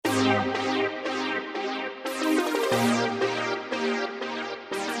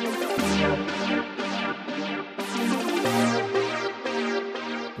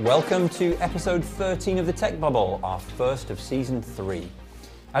Welcome to episode 13 of The Tech Bubble, our first of season 3.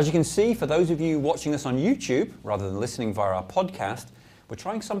 As you can see, for those of you watching us on YouTube, rather than listening via our podcast, we're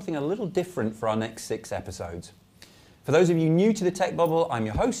trying something a little different for our next 6 episodes. For those of you new to The Tech Bubble, I'm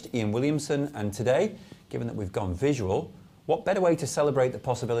your host, Ian Williamson, and today, given that we've gone visual, what better way to celebrate the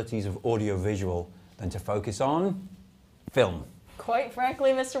possibilities of audio-visual than to focus on film? Quite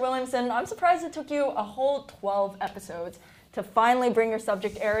frankly, Mr. Williamson, I'm surprised it took you a whole 12 episodes to finally bring your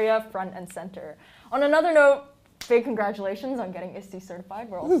subject area front and center. On another note, big congratulations on getting ISTE certified.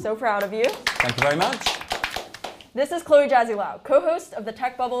 We're all so proud of you. Thank you very much. This is Chloe Jazzy Lau, co-host of The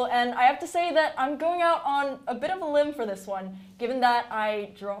Tech Bubble, and I have to say that I'm going out on a bit of a limb for this one, given that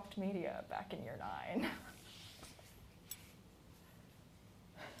I dropped media back in year 9.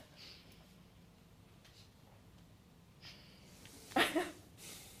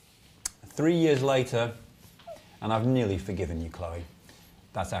 3 years later, and I've nearly forgiven you, Chloe.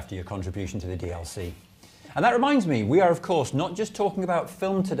 That's after your contribution to the DLC. And that reminds me, we are of course not just talking about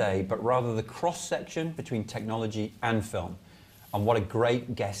film today, but rather the cross-section between technology and film. And what a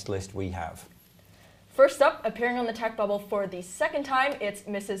great guest list we have. First up, appearing on The Tech Bubble for the second time, it's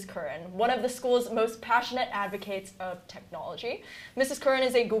Mrs. Curran, one of the school's most passionate advocates of technology. Mrs. Curran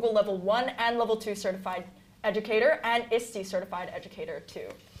is a Google Level 1 and Level 2 certified educator and ISTE certified educator too.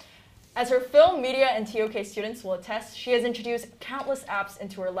 As her film, media, and TOK students will attest, she has introduced countless apps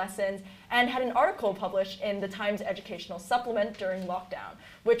into her lessons and had an article published in the Times Educational Supplement during lockdown,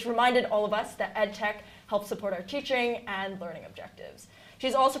 which reminded all of us that EdTech helps support our teaching and learning objectives.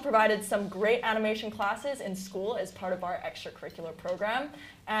 She's also provided some great animation classes in school as part of our extracurricular program,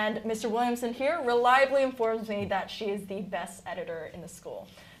 and Mr. Williamson here reliably informs me that she is the best editor in the school.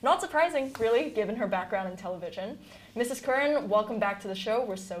 Not surprising, really, given her background in television. Mrs. Curran, welcome back to the show.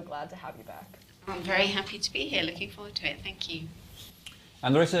 We're so glad to have you back. I'm very happy to be here. Looking forward to it. Thank you.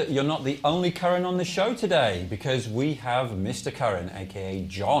 And Larissa, you're not the only Curran on the show today, because we have Mr. Curran, aka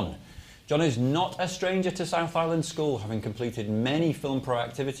John. John is not a stranger to South Island School, having completed many Film Pro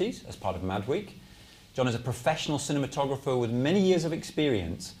activities as part of Mad Week. John is a professional cinematographer with many years of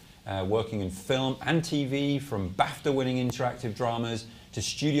experience working in film and TV, from BAFTA-winning interactive dramas to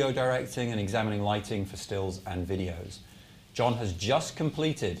studio directing and examining lighting for stills and videos. John has just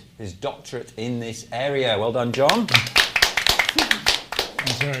completed his doctorate in this area. Well done, John.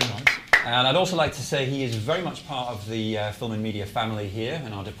 Thanks very much. And I'd also like to say he is very much part of the film and media family here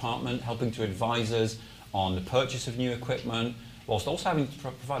in our department, helping to advise us on the purchase of new equipment, whilst also having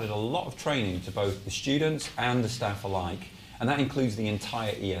provided a lot of training to both the students and the staff alike. And that includes the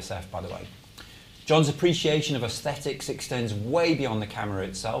entire ESF, by the way. John's appreciation of aesthetics extends way beyond the camera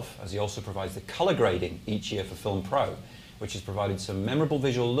itself, as he also provides the colour grading each year for Film Pro, which has provided some memorable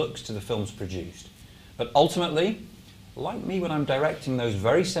visual looks to the films produced. But ultimately, like me when I'm directing those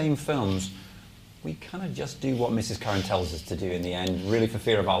very same films, we kind of just do what Mrs. Curran tells us to do in the end, really for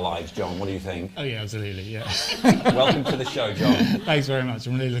fear of our lives. John, what do you think? Oh yeah, absolutely, yeah. Welcome to the show, John. Thanks very much.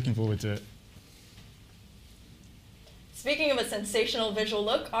 I'm really looking forward to it. Speaking of a sensational visual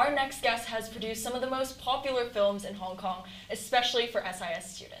look, our next guest has produced some of the most popular films in Hong Kong, especially for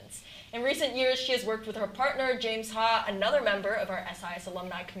SIS students. In recent years, she has worked with her partner, James Ha, another member of our SIS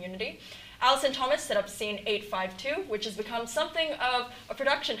alumni community. Alison Thomas set up Scene 852, which has become something of a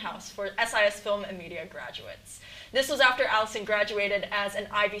production house for SIS film and media graduates. This was after Alison graduated as an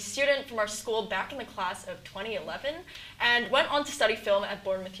IB student from our school back in the class of 2011 and went on to study film at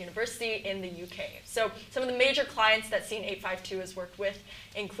Bournemouth University in the UK. So some of the major clients that Scene 852 has worked with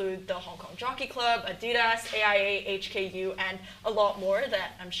include the Hong Kong Jockey Club, Adidas, AIA, HKU, and a lot more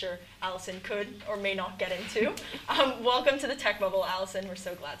that I'm sure Alison could or may not get into. Welcome to the Tech Bubble, Alison. We're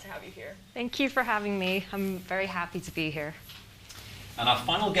so glad to have you here. Thank you for having me. I'm very happy to be here. And our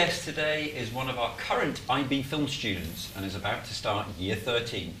final guest today is one of our current IB film students and is about to start year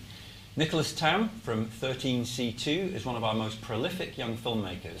 13. Nicholas Tam from 13C2 is one of our most prolific young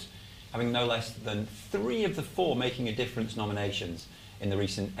filmmakers, having no less than 3 of the 4 Making a Difference nominations in the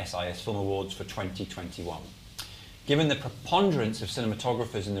recent SIS Film Awards for 2021. Given the preponderance of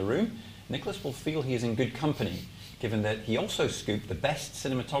cinematographers in the room, Nicholas will feel he is in good company, given that he also scooped the Best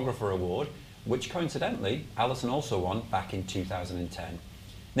Cinematographer Award, which coincidentally, Alison also won back in 2010.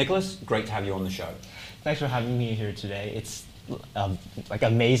 Nicholas, great to have you on the show. Thanks for having me here today. It's like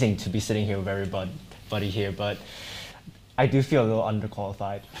amazing to be sitting here with everybody here, but I do feel a little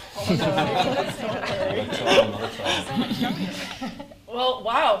underqualified. Well,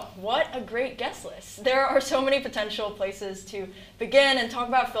 wow, what a great guest list. There are so many potential places to begin and talk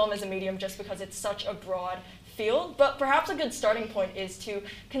about film as a medium just because it's such a broad field, but perhaps a good starting point is to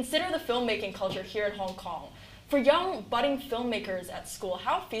consider the filmmaking culture here in Hong Kong. For young budding filmmakers at school,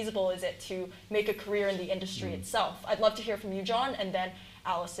 how feasible is it to make a career in the industry itself? I'd love to hear from you, John, and then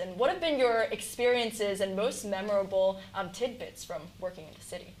Allison. What have been your experiences and most memorable tidbits from working in the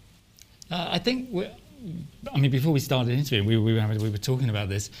city? I think, before we started interviewing, we were talking about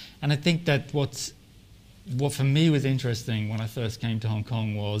this, and I think that what for me was interesting when I first came to Hong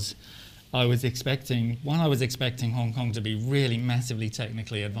Kong was I was expecting Hong Kong to be really massively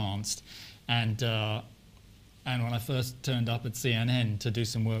technically advanced, and when I first turned up at CNN to do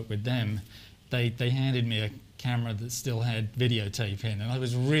some work with them, they handed me a camera that still had videotape in, and I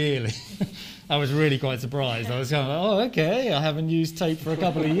was really quite surprised. I was kind of like, oh, okay, I haven't used tape for a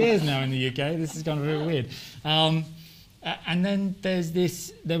couple of years now in the UK. This is kind of a bit weird. And then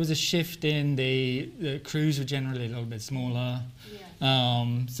there was a shift in the crews were generally a little bit smaller.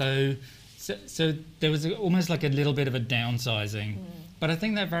 Yeah. So there was almost like a little bit of a downsizing. But I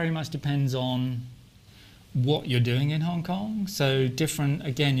think that very much depends on what you're doing in Hong Kong. So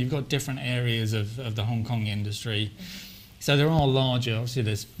you've got different areas of the Hong Kong industry. So there are larger,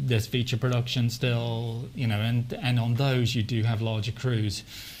 obviously there's feature production still, and on those you do have larger crews.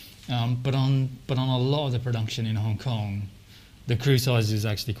 But on a lot of the production in Hong Kong, the crew size is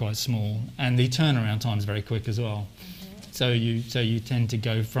actually quite small, and the turnaround time is very quick as well. So you tend to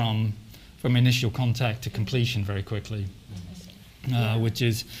go from initial contact to completion very quickly, which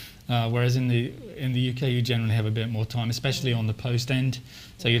is whereas in the UK you generally have a bit more time, especially on the post end.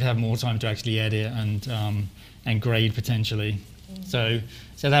 So you'd have more time to actually edit and grade potentially. So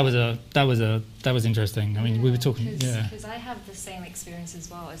that was interesting. I mean, we were talking. Because I have the same experience as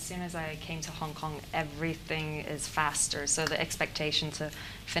well. As soon as I came to Hong Kong, everything is faster. So the expectation to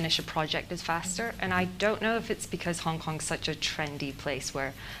finish a project is faster. And I don't know if it's because Hong Kong's such a trendy place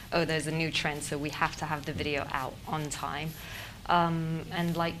where, there's a new trend, so we have to have the video out on time.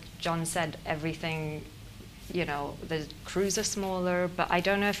 And like John said, everything. The crews are smaller, but I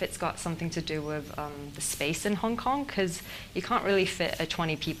don't know if it's got something to do with the space in Hong Kong, because you can't really fit a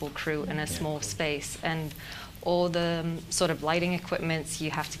 20-people crew in a small space, and all the sort of lighting equipments,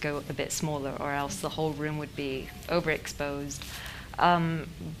 you have to go a bit smaller, or else the whole room would be overexposed.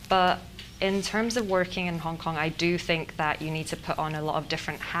 But in terms of working in Hong Kong, I do think that you need to put on a lot of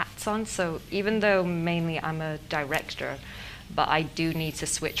different hats on. So even though mainly I'm a director, but I do need to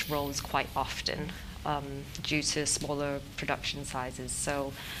switch roles quite often. Due to smaller production sizes.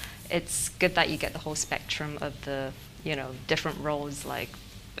 So it's good that you get the whole spectrum of the, different roles like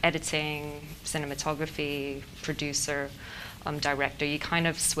editing, cinematography, producer, director. You kind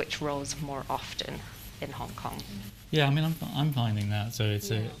of switch roles more often in Hong Kong. Yeah, I mean, I'm finding that. So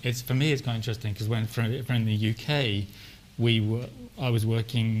it's for me, it's quite interesting because when in the UK, I was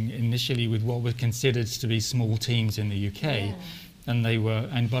working initially with what were considered to be small teams in the UK. Yeah.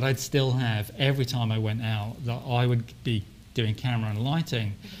 And but I'd still have, every time I went out, that I would be doing camera and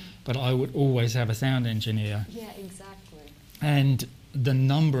lighting, but I would always have a sound engineer. Yeah, exactly. And the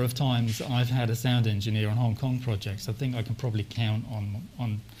number of times I've had a sound engineer on Hong Kong projects, I think I can probably count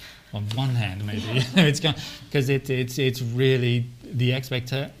on one hand, maybe. Because it's really the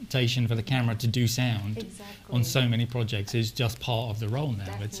expectation for the camera to do sound on so many projects is just part of the role now.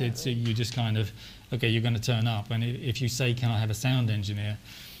 Definitely. It's you just kind of, okay, you're going to turn up, and if you say, can I have a sound engineer?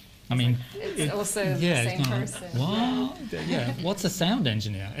 I mean, it's also the same person. What? Yeah. What's a sound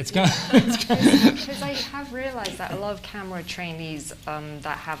engineer? Because I have realized that a lot of camera trainees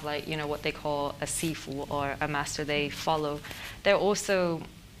that have what they call a sifu or a master they follow, they're also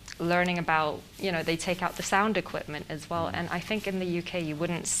learning about, they take out the sound equipment as well. And I think in the UK you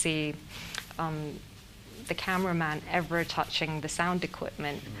wouldn't see the cameraman ever touching the sound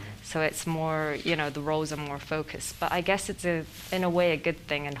equipment. So it's more, the roles are more focused. But I guess it's in a way a good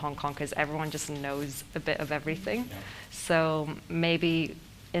thing in Hong Kong because everyone just knows a bit of everything. Yeah. So maybe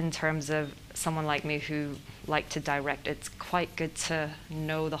in terms of someone like me who like to direct, it's quite good to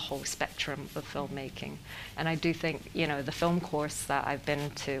know the whole spectrum of filmmaking. And I do think, the film course that I've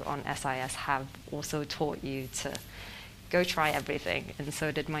been to on SIS have also taught you to go try everything. And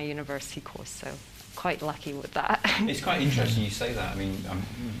so did my university course. So quite lucky with that. It's quite interesting you say that. I mean, I'm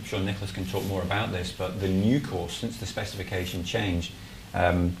sure Nicholas can talk more about this, but the new course, since the specification changed,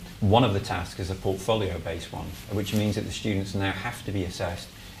 one of the tasks is a portfolio-based one, which means that the students now have to be assessed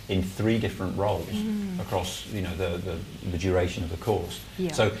in 3 different roles across, the duration of the course.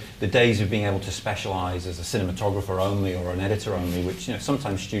 Yeah. So the days of being able to specialise as a cinematographer only or an editor only, which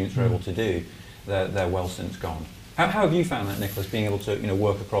sometimes students are able to do, they're well since gone. How have you found that, Nicholas, being able to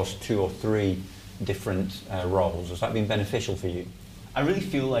work across 2 or 3 different roles? Has that been beneficial for you? I really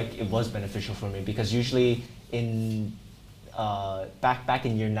feel like it was beneficial for me because usually in back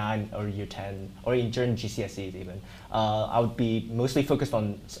in year 9 or year 10 or during GCSEs even, I would be mostly focused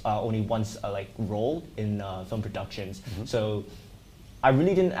on only one like role in film productions. So I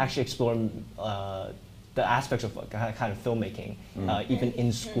really didn't actually explore the aspects of kind of filmmaking even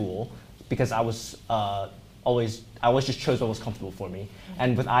in school, because I was always just chose what was comfortable for me.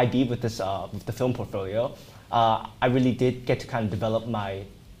 And with IB, with the film portfolio, I really did get to kind of develop my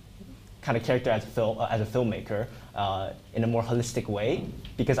kind of character as a filmmaker in a more holistic way,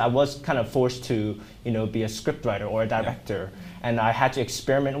 because I was kind of forced to be a scriptwriter or a director, and I had to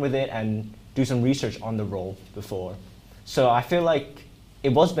experiment with it and do some research on the role before. So I feel like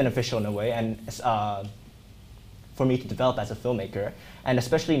it was beneficial in a way, and for me to develop as a filmmaker. And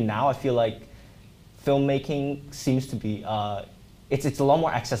especially now, I feel like filmmaking seems to be it's a lot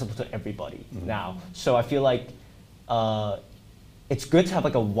more accessible to everybody now. So I feel like it's good to have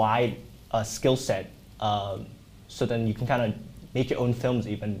like a wide skill set, so then you can kind of make your own films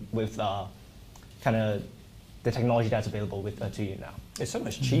even with kind of the technology that's available to you now. It's so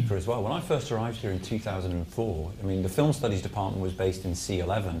much cheaper as well. When I first arrived here in 2004, I mean, the film studies department was based in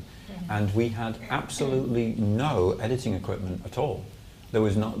C11, and we had absolutely no editing equipment at all. There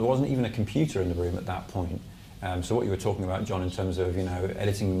wasn't even a computer in the room at that point. So what you were talking about, John, in terms of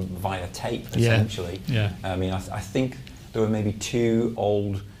editing via tape, essentially. Yeah. I mean, I think there were maybe 2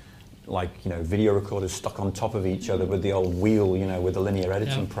 old, video recorders stuck on top of each other with the old wheel, with the linear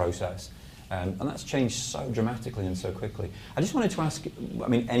editing process. And that's changed so dramatically and so quickly. I just wanted to ask, I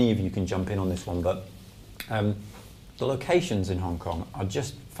mean, any of you can jump in on this one, but the locations in Hong Kong are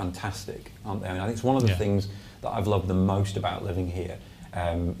just fantastic, aren't they? I mean, I think it's one of the things that I've loved the most about living here.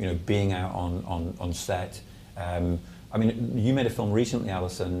 Being out on set. I mean, you made a film recently,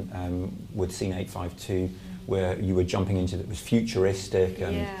 Alison, with Scene 852, where you were jumping into it was futuristic,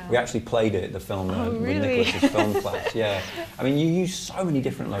 and we actually played it, the film, with Nicholas's film class. Yeah, I mean, you use so many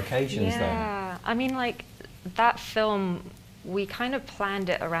different locations there. Yeah, I mean, like that film, we kind of planned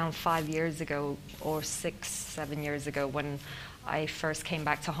it around 5 years ago, or 6, 7 years ago, when I first came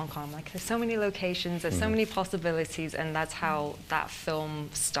back to Hong Kong. Like, there's so many locations, there's so many possibilities, and that's how that film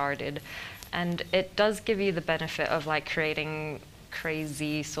started. And it does give you the benefit of like creating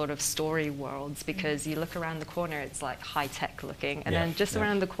crazy sort of story worlds, because you look around the corner, it's like high-tech looking, and then just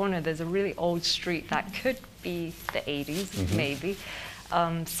around the corner there's a really old street that could be the 80s, maybe.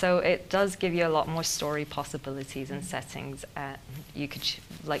 So it does give you a lot more story possibilities and settings, and you could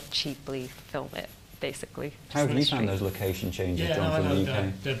like cheaply film it, basically. How have you found those location changes, John, from the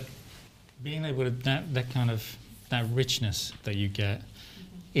UK? Being able to, that richness that you get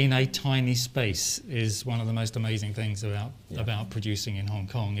in a tiny space is one of the most amazing things about producing in Hong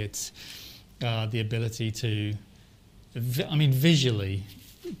Kong. It's the ability to, visually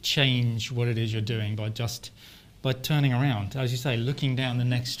change what it is you're doing by turning around, as you say, looking down the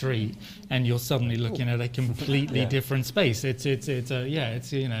next street, and you're suddenly looking at a completely different space. That's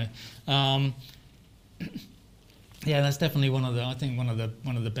definitely one of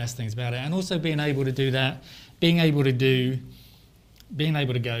the best things about it. And also being able to do that, being able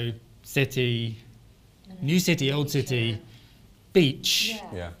to go city, new city, old city, beach,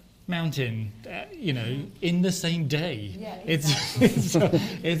 mountain, in the same day. It's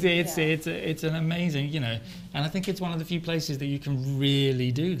an amazing, and I think it's one of the few places that you can really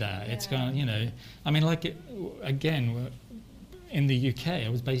do that. It's kind of, again, in the UK, I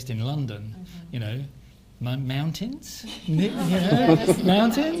was based in London, mountains,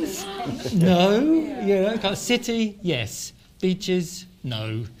 mountains, no, city, yes. Beaches,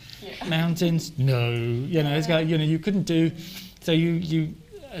 no. Mountains, no. It's got, you couldn't do.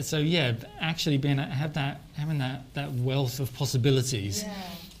 Actually having that wealth of possibilities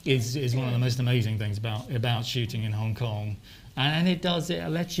is one of the most amazing things about shooting in Hong Kong, and it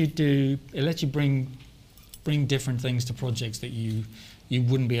lets you bring different things to projects that you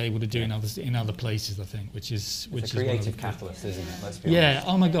wouldn't be able to do in other places, I think, which is a creative catalyst, isn't it? Let's be honest.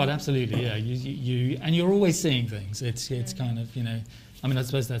 Yeah. Oh my God, absolutely. Yeah. And you're always seeing things. It's kind of I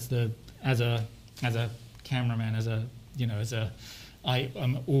suppose that's as a cameraman, I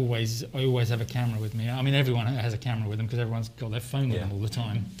always have a camera with me. I mean, everyone has a camera with them because everyone's got their phone with them all the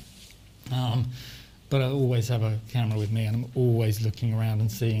time. But I always have a camera with me, and I'm always looking around and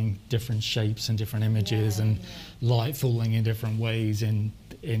seeing different shapes and different images and light falling in different ways in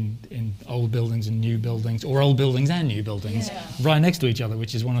old buildings and new buildings, or old buildings and new buildings right next to each other,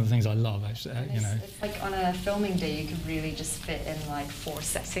 which is one of the things I love. Actually, It's like on a filming day, you could really just fit in like 4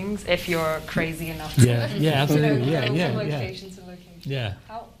 settings if you're crazy enough to. Absolutely. From location to location. Yeah.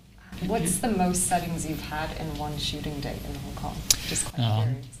 What's the most settings you've had in one shooting day in Hong Kong? Just quite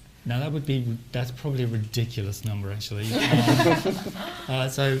curious. Now that's probably a ridiculous number actually.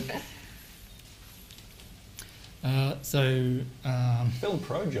 Film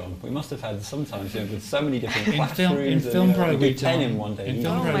Pro, John. We must have had sometimes, with so many different in classrooms. Film Pro, we we did 10 in one day. In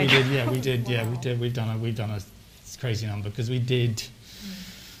Film Pro, we did. We've done a crazy number because we did.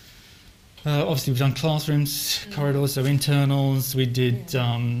 Obviously, we've done classrooms, corridors, so internals. We did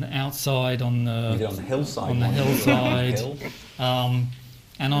outside on the. We did on the hillside. On the hillside.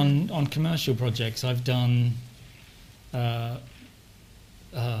 And on commercial projects, I've done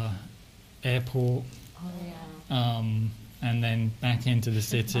airport. And then back into the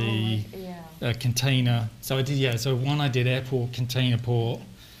city, container. So I did, I did airport, container port,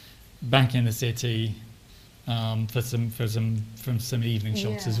 back in the city, for some evening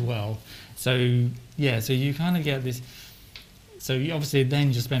shots as well. So you kind of get this. So obviously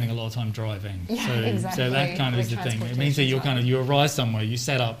then you're spending a lot of time driving. Exactly. So that kind of is the thing. It means that you arrive somewhere, you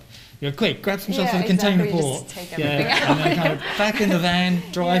set up. You're quick, grab some shots of the container port. And then kind of back in the van,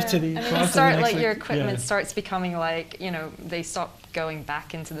 drive to the. And then your equipment starts becoming like, they stop going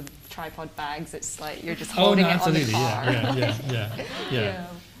back into the tripod bags. It's like you're just holding it on the car. Yeah.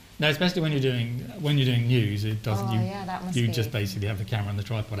 No, especially when you're doing news, it doesn't. You just basically have the camera and the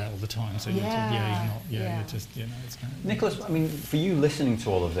tripod out all the time. So you're not. You're just it's kind of. Nicholas, I mean, for you listening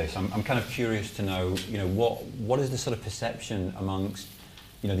to all of this, I'm kind of curious to know, what is the sort of perception amongst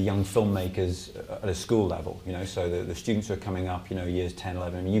the young filmmakers at a school level, so the students who are coming up, years 10,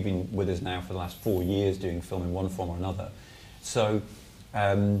 11, I mean, you've been with us now for the last 4 years doing film in one form or another. So,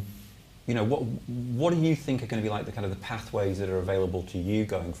 what do you think are going to be like the kind of the pathways that are available to you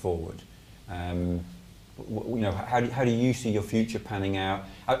going forward? How do you see your future panning out?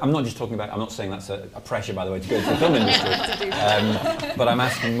 I'm not just talking about, I'm not saying that's a pressure, by the way, to go into the film industry, but I'm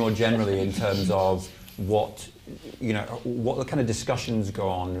asking more generally in terms of what the kind of discussions go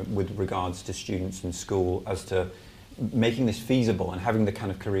on with regards to students in school as to making this feasible and having the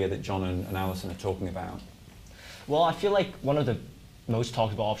kind of career that John and Alison are talking about? Well, I feel like one of the most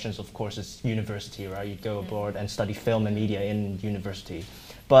talked about options, of course, is university, right? You go abroad and study film and media in university.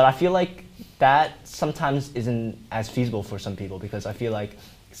 But I feel like that sometimes isn't as feasible for some people because I feel like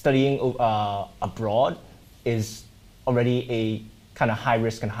studying abroad is already a kind of high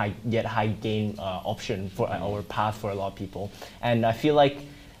risk and high gain option for or path for a lot of people. And I feel like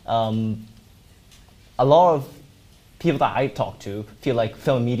a lot of people that I talk to feel like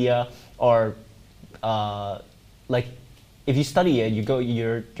film and media or like if you study it,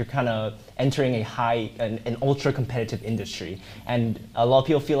 you're kind of entering an ultra competitive industry, and a lot of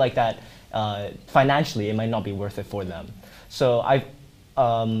people feel like that financially it might not be worth it for them. So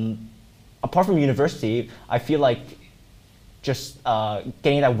apart from university, I feel like just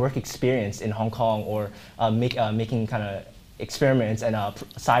getting that work experience in Hong Kong or making kind of experiments and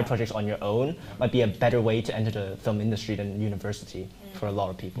side projects on your own might be a better way to enter the film industry than university for a lot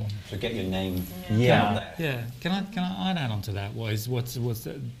of people. So get your name. Yeah. Can I add on to that?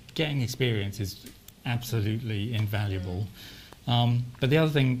 Getting experience is absolutely invaluable. But the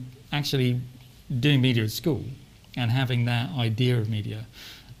other thing, actually doing media at school and having that idea of media,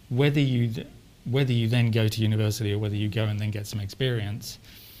 whether you then go to university or whether you go and then get some experience,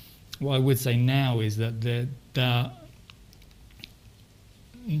 what I would say now is that they're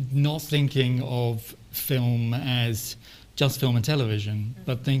not thinking of film as just film and television,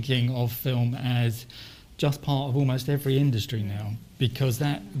 but thinking of film as just part of almost every industry now. Because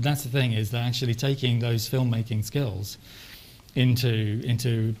that's the thing, is they're actually taking those filmmaking skills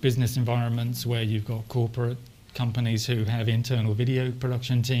into business environments where you've got corporate companies who have internal video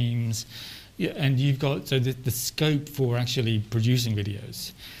production teams, and you've got, so the scope for actually producing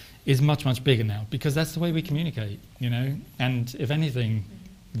videos is much, much bigger now, because that's the way we communicate, and if anything,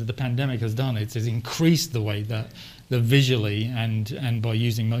 the pandemic has done, it has increased the way that the visually and by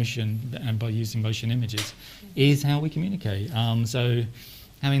using motion images is how we communicate. So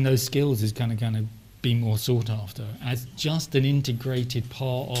having those skills is kind of going to be more sought after as just an integrated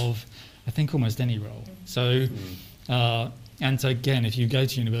part of, I think, almost any role. So and so again, if you go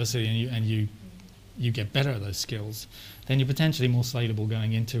to university and you get better at those skills, then you're potentially more slatable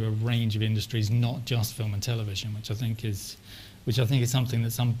going into a range of industries, not just film and television, which I think is something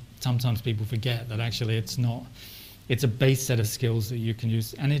that sometimes people forget, that actually it's a base set of skills that you can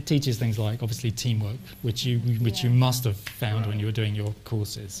use, and it teaches things like obviously teamwork, which you must have found when you were doing your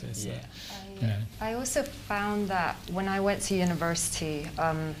courses. I also found that when I went to university,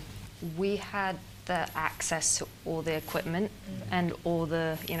 we had the access to all the equipment and all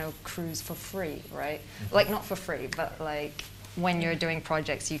the crews for free, right? Like not for free, but like when you're doing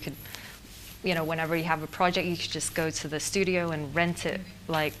projects, you could whenever you have a project, you could just go to the studio and rent it,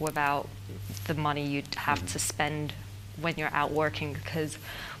 like without the money you'd have to spend when you're out working. Because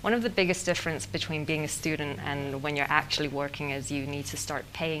one of the biggest difference between being a student and when you're actually working is you need to start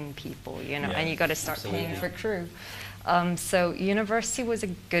paying people, and you got to start paying for crew. So university was a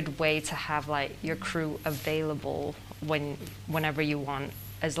good way to have like your crew available whenever you want.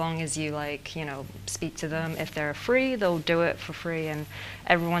 As long as you speak to them. If they're free, they'll do it for free, and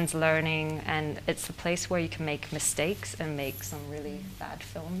everyone's learning, and it's a place where you can make mistakes and make some really bad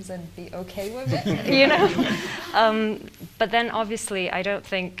films and be okay with it, But then obviously I don't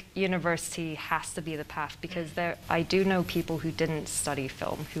think university has to be the path, because I do know people who didn't study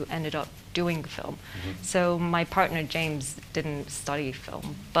film who ended up doing film. So my partner James didn't study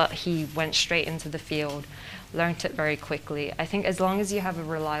film, but he went straight into the field, learned it very quickly. I think as long as you have a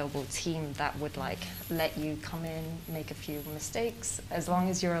reliable team that would let you come in, make a few mistakes, as long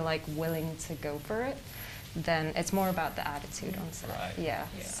as you're willing to go for it, then it's more about the attitude on set. Right. Yeah.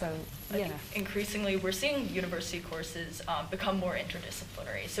 So increasingly we're seeing university courses become more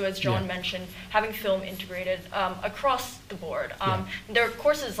interdisciplinary. So as John mentioned, having film integrated across the board. There are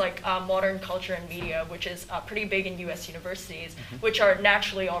courses like modern culture and media, which is pretty big in US universities, which are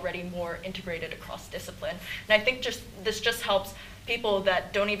naturally already more integrated across discipline. And I think this just helps people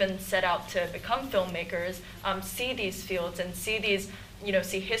that don't even set out to become filmmakers see these fields and see these,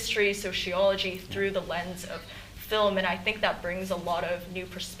 see history, sociology through the lens of film, and I think that brings a lot of new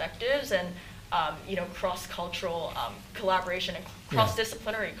perspectives and cross-cultural collaboration and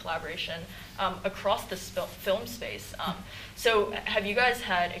cross-disciplinary collaboration across the film space. So have you guys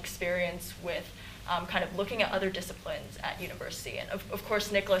had experience with kind of looking at other disciplines at university? And of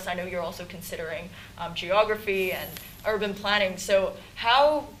course, Nicholas, I know you're also considering geography and urban planning. So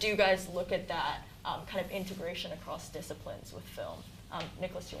how do you guys look at that kind of integration across disciplines with film?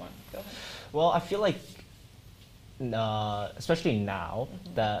 Nicholas, do you want to go ahead? Well, I feel like, especially now,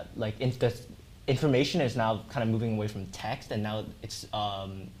 that the information is now kind of moving away from text, and now it's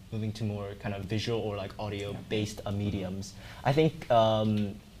moving to more kind of visual or audio-based mediums. I think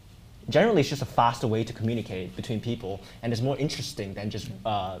generally it's just a faster way to communicate between people, and it's more interesting than just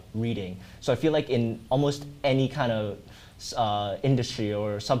reading. So I feel like in almost any kind of industry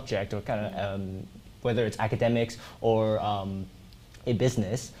or subject, or kind of whether it's academics or a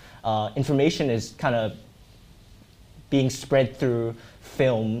business, information is kind of being spread through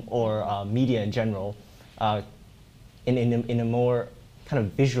film or media in general in a more kind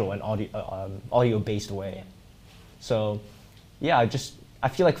of visual and audio-based way. So yeah, I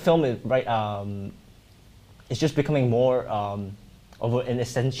feel like film is it's just becoming more of an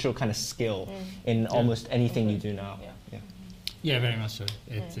essential kind of skill in almost anything you do now. Yeah, very much so.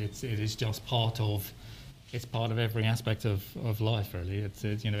 It is just part of. It's part of every aspect of life, really. It's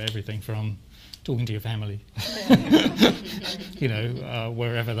everything from talking to your family,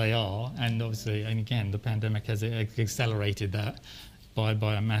 wherever they are, and obviously, and again, the pandemic has accelerated that by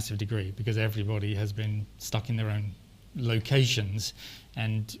a massive degree, because everybody has been stuck in their own locations,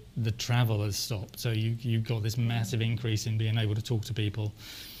 and the travel has stopped. So you've got this massive increase in being able to talk to people.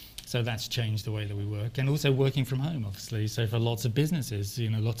 So that's changed the way that we work, and also working from home, obviously. So for lots of businesses,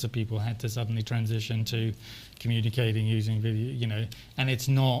 lots of people had to suddenly transition to communicating using video, and it's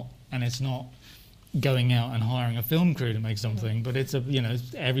not going out and hiring a film crew to make something, but it's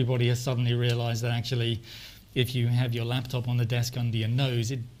everybody has suddenly realised that actually, if you have your laptop on the desk under your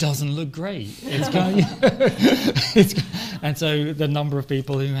nose, it doesn't look great. And so the number of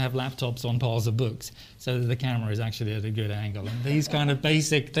people who have laptops on piles of books, so that the camera is actually at a good angle, and these kind of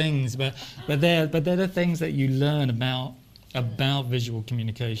basic things. But they're the things that you learn about visual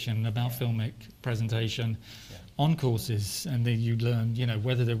communication, about filmic presentation on courses, and then you learn,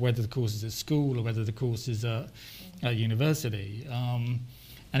 whether the course is at school or whether the course is at university.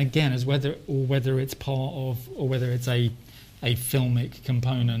 And again, as whether it's part of, or whether it's a filmic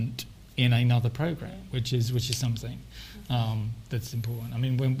component in another program, which is something that's important. I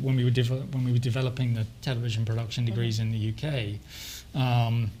mean, when we were developing the television production degrees in the UK,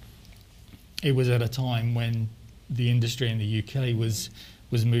 it was at a time when the industry in the UK was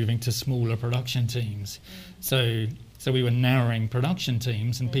moving to smaller production teams. So we were narrowing production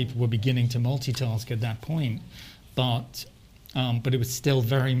teams, and people were beginning to multitask at that point, but it was still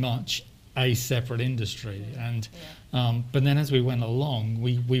very much a separate industry. And but then as we went along,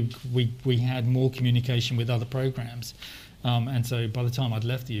 we had more communication with other programs, and so by the time I'd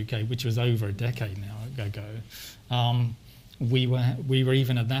left the UK, which was over a decade now ago, we were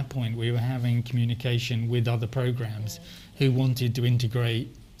even at that point we were having communication with other programs who wanted to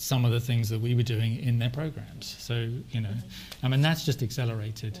integrate some of the things that we were doing in their programs. So, you know, I mean, that's just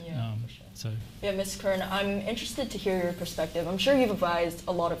accelerated. Yeah, for sure. So. Yeah, Ms. Curran, I'm interested to hear your perspective. I'm sure you've advised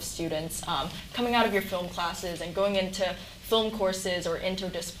a lot of students coming out of your film classes and going into film courses or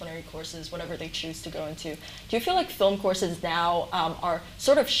interdisciplinary courses, whatever they choose to go into. Do you feel like film courses now are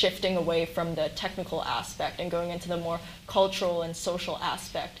sort of shifting away from the technical aspect and going into the more cultural and social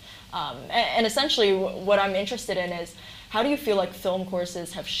aspect? And essentially what I'm interested in is, how do you feel like film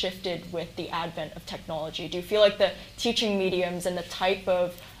courses have shifted with the advent of technology? Do you feel like the teaching mediums and the type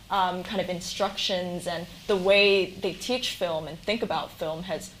of kind of instructions and the way they teach film and think about film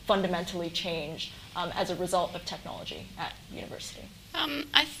has fundamentally changed as a result of technology at university?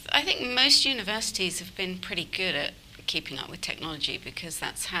 I think most universities have been pretty good at keeping up with technology because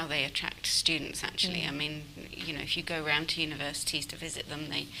that's how they attract students, actually. I mean, you know, if you go around to universities to visit them,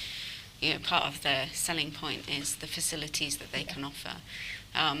 they, you know, part of their selling point is the facilities that they can offer.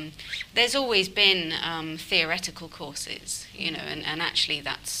 There's always been theoretical courses, you know, and actually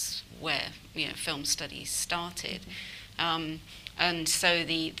that's where, you know, film studies started. And so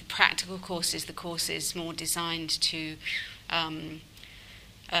the practical courses, the courses more designed to,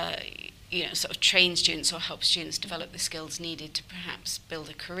 you know, sort of train students or help students develop the skills needed to perhaps build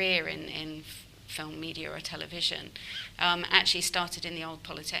a career in film, media or television, actually started in the old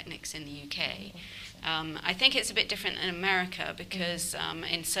polytechnics in the UK. I think it's a bit different in America because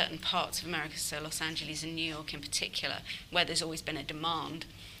in certain parts of America, so Los Angeles and New York in particular, where there's always been a demand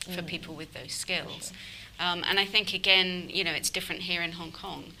for people with those skills. And I think, again, you know, it's different here in Hong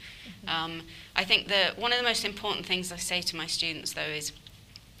Kong. I think that one of the most important things I say to my students, though, is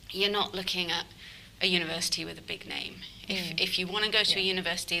you're not looking at a university with a big name. If you want to go to a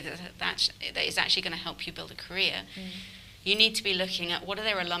university that is actually going to help you build a career, you need to be looking at what are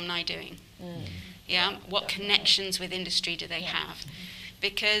their alumni doing? What connections with industry do they have?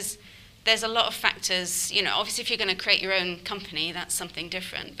 Because there's a lot of factors, you know, obviously if you're going to create your own company, that's something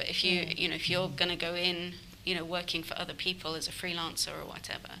different. But if you, you know, if you're going to go in, you know, working for other people as a freelancer or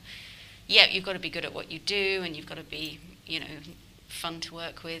whatever, yeah, you've got to be good at what you do and you've got to be, you know, fun to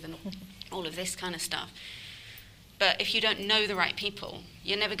work with and all of this kind of stuff. But if you don't know the right people,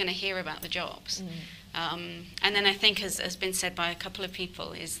 you're never going to hear about the jobs. And then I think, as has been said by a couple of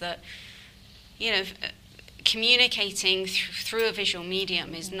people, is that, you know, communicating through a visual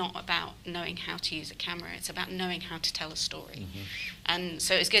medium is not about knowing how to use a camera. It's about knowing how to tell a story. And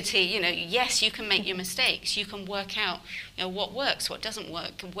so it's good to hear, you know, yes, you can make your mistakes. You can work out, you know, what works, what doesn't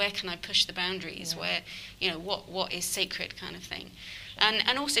work, where can I push the boundaries, where, you know, what is sacred kind of thing.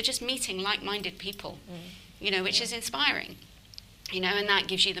 And also just meeting like-minded people, you know, which is inspiring, you know, and that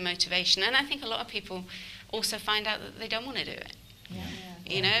gives you the motivation. And I think a lot of people also find out that they don't want to do it.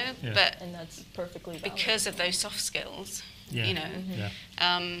 You know, but and that's perfectly valid. Because of those soft skills, you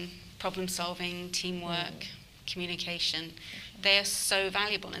know, problem solving, teamwork, communication, they are so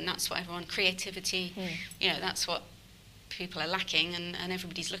valuable, and that's what everyone, creativity, you know, that's what people are lacking and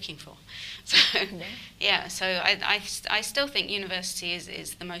everybody's looking for. So, so I still think university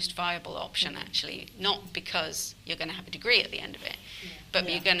is the most viable option, actually, not because you're going to have a degree at the end of it, but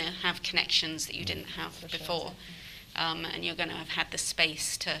you're going to have connections that you didn't have before. And you're going to have had the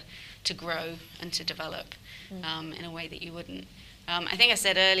space to grow and to develop in a way that you wouldn't. I think I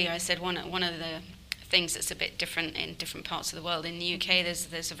said earlier, I said one of the things that's a bit different in different parts of the world. In the UK,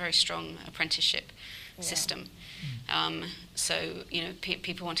 there's a very strong apprenticeship system. So, you know,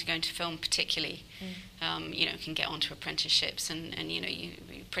 people want to go into film particularly, you know, can get onto apprenticeships and you know, you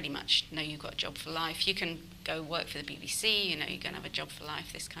pretty much know you've got a job for life. You can go work for the BBC, you know, you're going to have a job for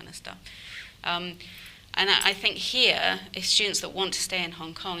life, this kind of stuff. And I think here, if students that want to stay in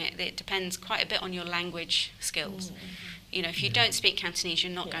Hong Kong, it depends quite a bit on your language skills. You know, if you don't speak Cantonese,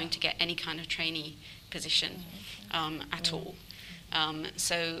 you're not going to get any kind of trainee position at all.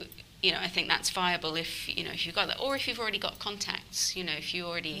 So, you know, I think that's viable if, you know, if you've got that, or if you've already got contacts, you know, if you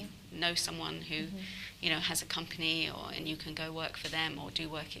already know someone who, you know, has a company and you can go work for them or do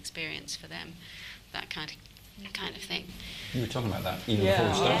work experience for them, that kind of thing. You were talking about that even before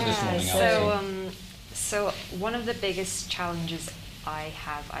we started this morning, Alison. So one of the biggest challenges I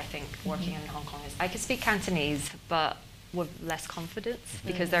have, I think, working in Hong Kong is I could speak Cantonese, but with less confidence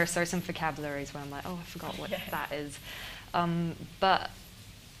because there are certain vocabularies where I'm like, oh, I forgot what that is.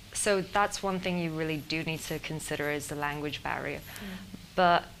 So that's one thing you really do need to consider is the language barrier.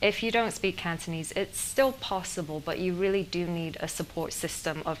 But if you don't speak Cantonese, it's still possible, but you really do need a support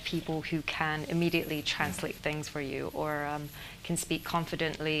system of people who can immediately translate things for you or can speak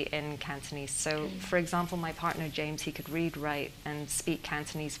confidently in Cantonese. So, for example, my partner James, he could read, write, and speak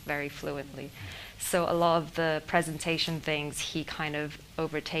Cantonese very fluently. So a lot of the presentation things, he kind of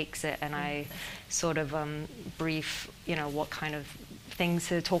overtakes it, and I sort of brief, what kind of things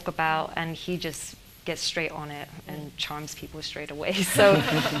to talk about, and he just gets straight on it and charms people straight away. So,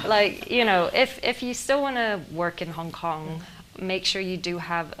 if you still want to work in Hong Kong, make sure you do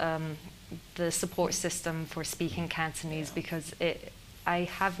have the support system for speaking Cantonese, because I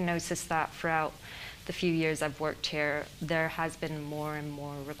have noticed that throughout the few years I've worked here, there has been more and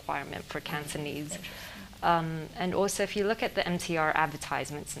more requirement for Cantonese. And also, if you look at the MTR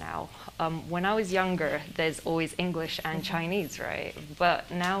advertisements now, when I was younger, there's always English and Chinese, right?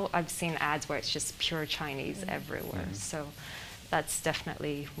 But now I've seen ads where it's just pure Chinese everywhere. So that's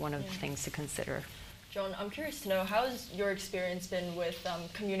definitely one of the things to consider. John, I'm curious to know, how has your experience been with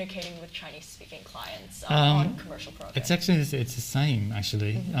communicating with Chinese-speaking clients on commercial projects? It's actually it's the same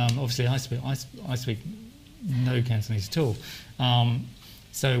actually. Obviously, I speak no Cantonese at all.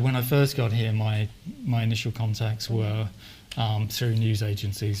 So when I first got here, my initial contacts were through news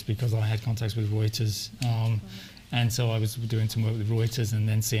agencies, because I had contacts with Reuters, and so I was doing some work with Reuters and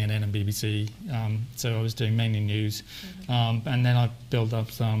then CNN and BBC. So I was doing mainly news, and then I built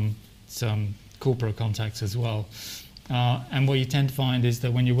up some corporate contacts as well. And what you tend to find is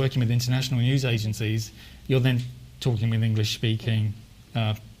that when you're working with international news agencies, you're then talking with English-speaking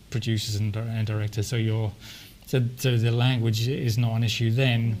producers and directors. So the language is not an issue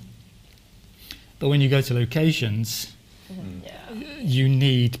then. But when you go to locations, you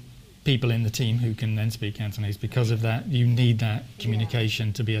need people in the team who can then speak Cantonese. Because of that, you need that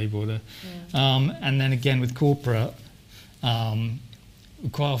communication to be able to. And then again with corporate, we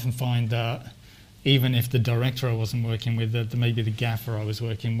quite often find that even if the director I wasn't working with, maybe the gaffer I was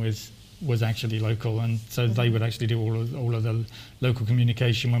working with was actually local, and so they would actually do all of the local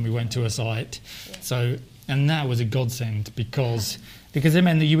communication when we went to a site. So, and that was a godsend, because it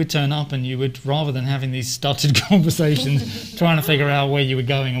meant that you would turn up and you would, rather than having these stuttered conversations trying to figure out where you were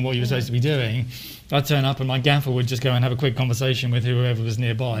going and what you were supposed to be doing, I'd turn up and my gaffer would just go and have a quick conversation with whoever was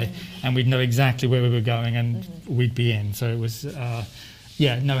nearby, and we'd know exactly where we were going, and we'd be in. So it was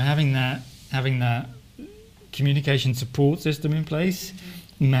having that communication support system in place,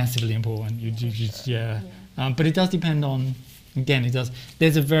 massively important. But it does depend on, again,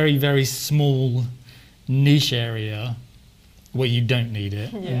 there's a very, very small niche area where you don't need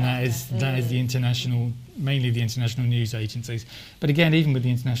it, and that is the international, mainly the international news agencies. But again, even with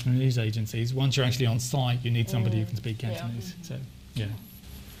the international news agencies, once you're actually on site, you need somebody who can speak Cantonese. So, yeah.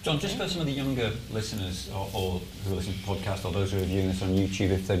 John, just for some of the younger listeners or who listen to the podcast, or those who are viewing this on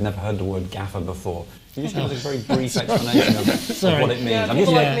YouTube, if they've never heard the word gaffer before, can you just give us a very brief explanation of what it means? Yeah,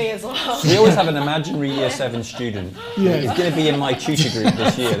 people like me as well. We always have an imaginary Year 7 student. It's going to be in my tutor group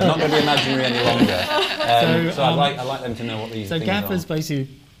this year. They're not going to be imaginary any longer. So I'd like them to know what these things are. So gaffer's basically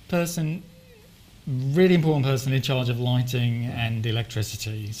really important person in charge of lighting and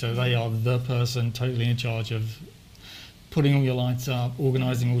electricity. So they are the person totally in charge of putting all your lights up,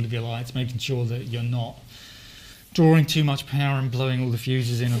 organising all of your lights, making sure that you're not drawing too much power and blowing all the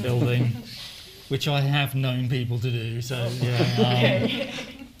fuses in a building, which I have known people to do. So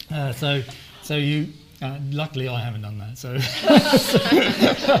luckily I haven't done that. So, I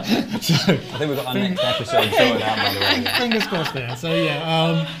think we've got our next episode sorted out, by the way. Fingers crossed there. So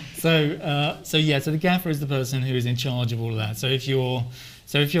the gaffer is the person who is in charge of all of that. So if you're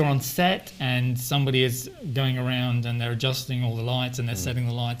on set and somebody is going around and they're adjusting all the lights and they're setting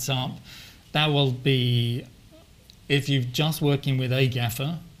the lights up, that will be, if you're just working with a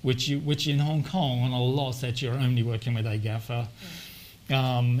gaffer, which in Hong Kong on a lot of sets you're only working with a gaffer,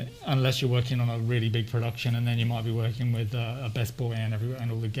 unless you're working on a really big production, and then you might be working with a best boy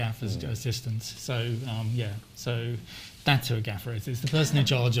and all the gaffers' assistants. So so that's who a gaffer is. It's the person in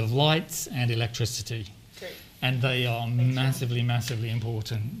charge of lights and electricity. Great. And they are massively, massively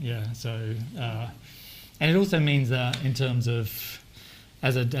important. So, and it also means that in terms of,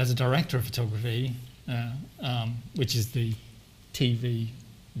 as a director of photography, which is the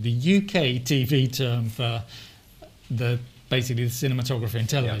UK TV term for basically the cinematography and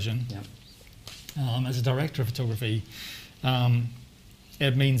television. As a director of photography,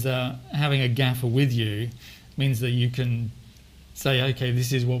 it means that having a gaffer with you means that you can say, okay,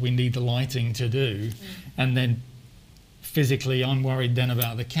 this is what we need the lighting to do, and then physically I'm worried then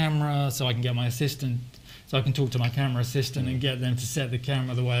about the camera, so I can get my assistant So I can talk to my camera assistant and get them to set the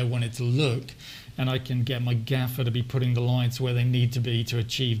camera the way I want it to look, and I can get my gaffer to be putting the lights where they need to be to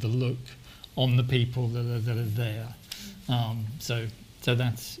achieve the look on the people that are there. So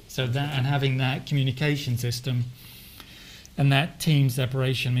that, and having that communication system and that team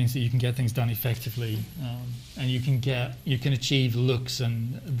separation means that you can get things done effectively, and you can achieve looks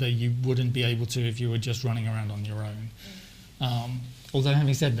and that you wouldn't be able to if you were just running around on your own. Although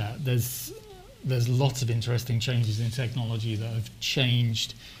having said that, there's lots of interesting changes in technology that have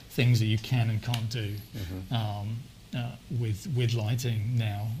changed things that you can and can't do with lighting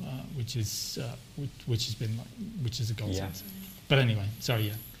now, which is a godsend. Yeah. But anyway, sorry,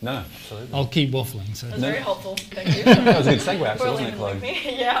 yeah. No, absolutely. I'll keep waffling. So That was very helpful. Thank you. That was a good segue, actually, For wasn't it, leaving Chloe? with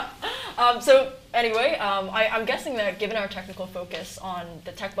me. Yeah. So anyway, I'm guessing that given our technical focus on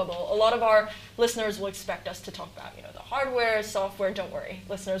the tech bubble, a lot of our listeners will expect us to talk about, the hardware, software. Don't worry,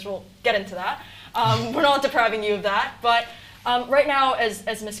 listeners, we'll get into that. We're not depriving you of that, but right now,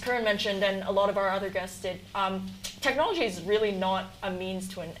 as Ms. Curran mentioned, and a lot of our other guests did, technology is really not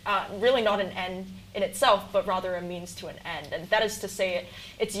really not an end in itself, but rather a means to an end. And that is to say,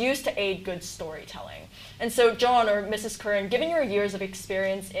 it's used to aid good storytelling. And so, John or Mrs. Curran, given your years of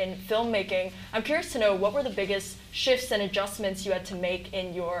experience in filmmaking, I'm curious to know what were the biggest shifts and adjustments you had to make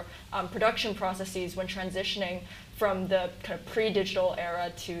in your production processes when transitioning from the kind of pre-digital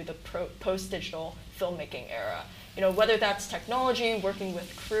era to the post-digital filmmaking era? Whether that's technology, working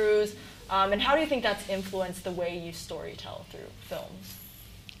with crews, and how do you think that's influenced the way you storytell through films?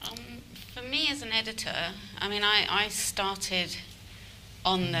 For me as an editor, I started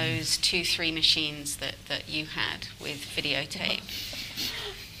on those 2-3 machines that you had with videotape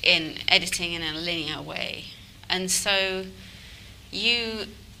in editing in a linear way. And so I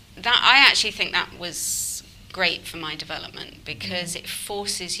actually think that was great for my development because it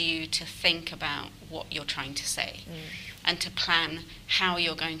forces you to think about what you're trying to say and to plan how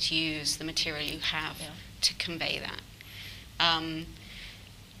you're going to use the material you have to convey that.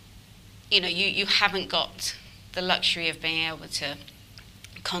 You haven't got the luxury of being able to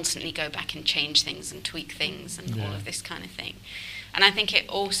constantly go back and change things and tweak things and all of this kind of thing. And I think it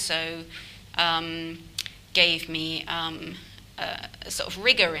also gave me a sort of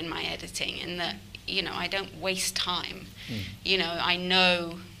rigor in my editing in that, I don't waste time. I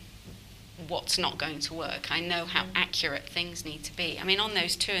know what's not going to work. I know how accurate things need to be. On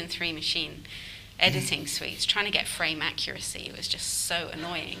those 2 and 3 machine editing suites, trying to get frame accuracy was just so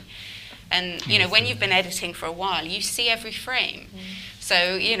annoying. And, when you've been editing for a while, you see every frame. So,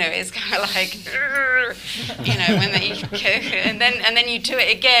 it's kind of like, when and then you do it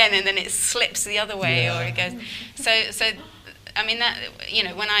again, and then it slips the other way, or it goes. So that,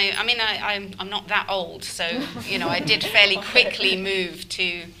 when I'm not that old, so, I did fairly quickly move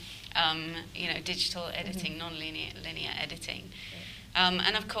to, digital editing, non-linear editing.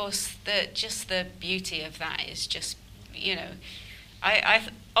 And of course, the beauty of that is just, I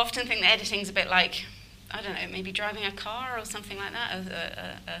often think that editing's a bit like, I don't know, maybe driving a car or something like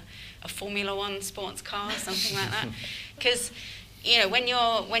that, a Formula One sports car, something like that. Because, when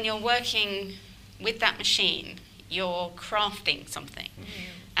you're working with that machine, you're crafting something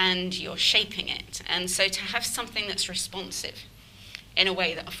and you're shaping it. And so to have something that's responsive in a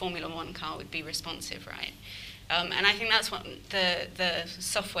way that a Formula One car would be responsive, right? And I think that's what the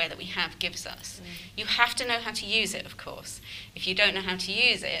software that we have gives us. You have to know how to use it, of course. If you don't know how to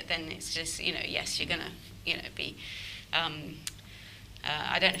use it, then it's just, yes, you're going to, be...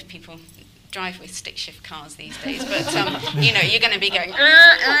 I don't know if people drive with stick shift cars these days, but, you're going to be going,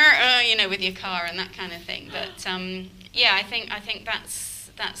 with your car and that kind of thing. But, I think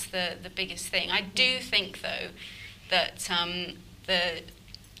that's the biggest thing. I do think, though, that the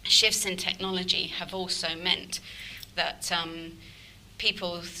shifts in technology have also meant that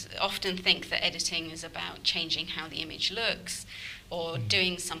people often think that editing is about changing how the image looks or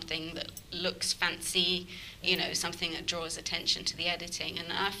doing something that looks fancy, something that draws attention to the editing.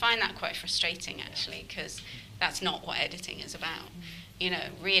 And I find that quite frustrating, actually, because that's not what editing is about.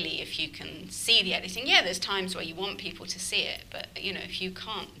 Really, if you can see the editing, there's times where you want people to see it, but, if you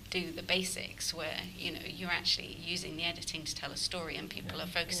can't do the basics where, you're actually using the editing to tell a story and people are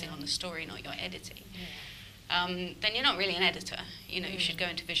focusing on the story, not your editing, then you're not really an editor. You should go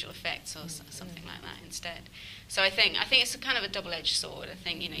into visual effects or something like that instead. So I think it's a kind of a double-edged sword. I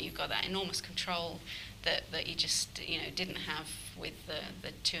think, you've got that enormous control that you just, didn't have with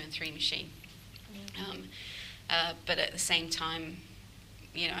the 2 and 3 machine. But at the same time,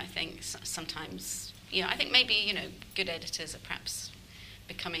 I think sometimes, I think maybe, good editors are perhaps a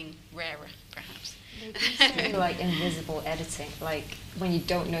becoming rarer, perhaps. Like invisible editing, like when you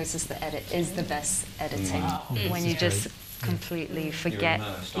don't notice the edit is the best editing. When you just completely forget. You're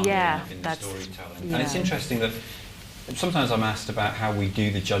immersed, aren't you, in the storytelling. And it's interesting that sometimes I'm asked about how we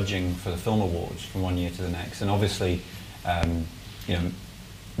do the judging for the film awards from one year to the next, and obviously, you know,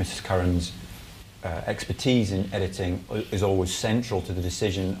 Mrs. Curran's expertise in editing is always central to the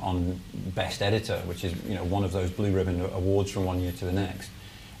decision on best editor, which is, you know, one of those blue ribbon awards from one year to the next.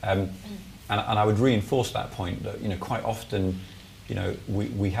 And I would reinforce that point that, you know, quite often, you know,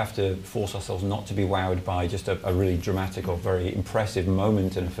 we have to force ourselves not to be wowed by just a really dramatic or very impressive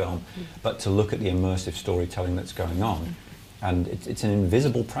moment in a film, but to look at the immersive storytelling that's going on. And it's an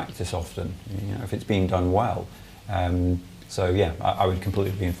invisible practice often, you know, if it's being done well. So yeah, I would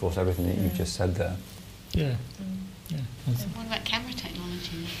completely reinforce everything that you've just said there. Yeah. So what about camera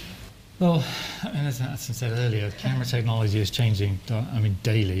technology? Well, and as I said earlier, camera technology is changing. I mean,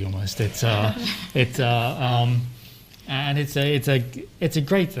 daily almost. It's and it's a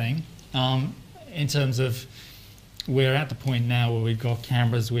great thing in terms of we're at the point now where we've got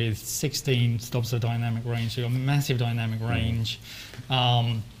cameras with 16 stops of dynamic range. So you've got massive dynamic range.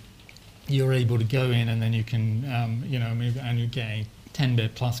 You're able to go in and then you can, you know, move, and you get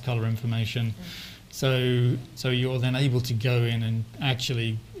 10-bit plus color information. So you're then able to go in and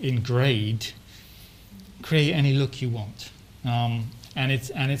actually, in grade, create any look you want. And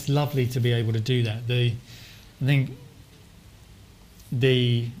it's lovely to be able to do that. I think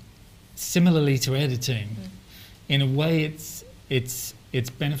similarly to editing, in a way it's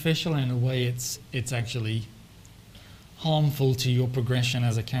beneficial, and in a way it's actually harmful to your progression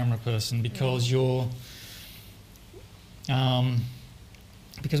as a camera person, because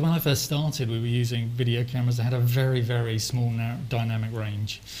because when I first started, we were using video cameras that had a very, very small dynamic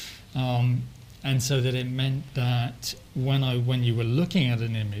range, and so that it meant that when you were looking at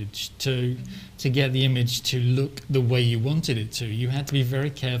an image, to get the image to look the way you wanted it to, you had to be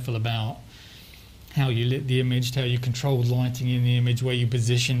very careful about how you lit the image, how you controlled lighting in the image, where you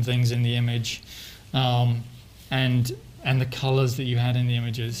position things in the image, and the colours that you had in the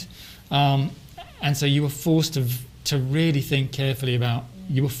images, and so you were forced to really think carefully about.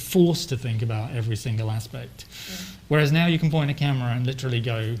 You were forced to think about every single aspect. Whereas now you can point a camera and literally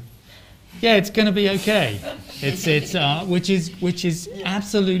go, yeah, it's going to be okay. Which is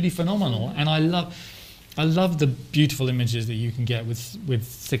absolutely phenomenal. And I love the beautiful images that you can get with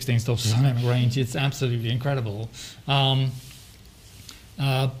 16 stops of dynamic range. It's absolutely incredible. But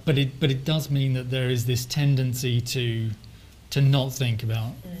it does mean that there is this tendency to not think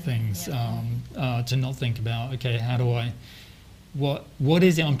about things, to not think about, okay, how do I, what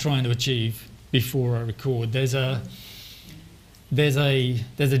is it I'm trying to achieve before I record? There's a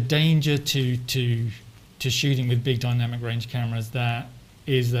danger to shooting with big dynamic range cameras, that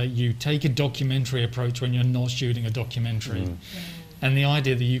is that you take a documentary approach when you're not shooting a documentary, and the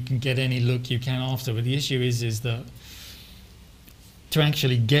idea that you can get any look you can after. But the issue is that to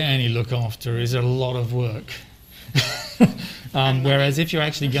actually get any look after is a lot of work. Whereas if you're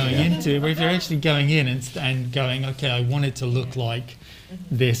actually going in and going, okay, I want it to look like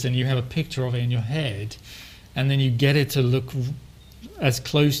this, and you have a picture of it in your head, and then you get it to look as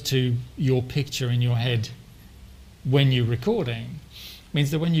close to your picture in your head when you're recording,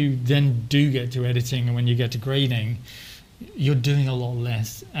 means that when you then do get to editing and when you get to grading, you're doing a lot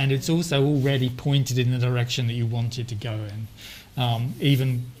less, and it's also already pointed in the direction that you want it to go in.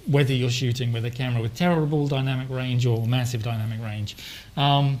 Even whether you're shooting with a camera with terrible dynamic range or massive dynamic range,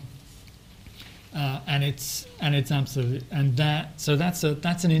 and it's absolutely, and that's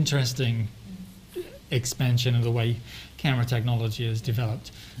an interesting expansion of the way camera technology has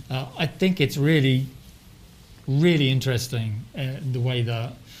developed. I think it's really interesting the way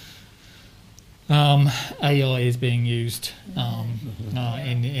that AI is being used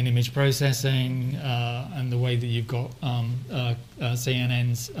in image processing, and the way that you've got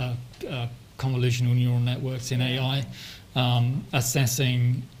CNN's convolutional neural networks in AI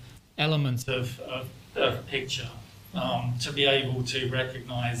assessing elements of a picture to be able to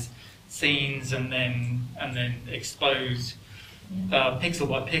recognize scenes and then expose pixel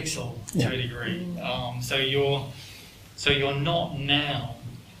by pixel to a degree. So you're not now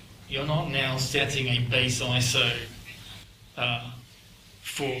setting a base ISO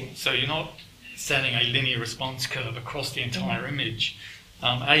so you're not setting a linear response curve across the entire image.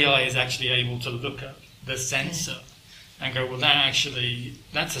 AI is actually able to look at the sensor and go, well,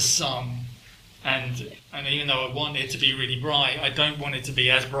 that's a sun, and even though I want it to be really bright, I don't want it to be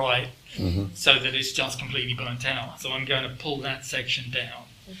as bright so that it's just completely burnt out. So I'm going to pull that section down,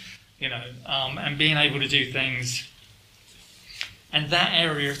 and being able to do things And that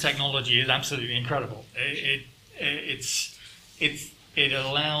area of technology is absolutely incredible. It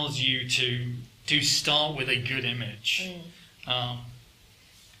allows you to start with a good image.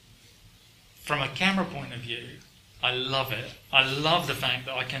 From a camera point of view, I love it. I love the fact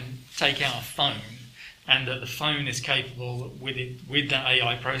that I can take out a phone and that the phone is capable with that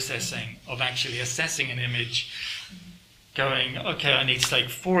AI processing of actually assessing an image, going, okay, I need to take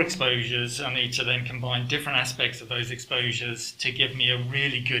 4 exposures, I need to then combine different aspects of those exposures to give me a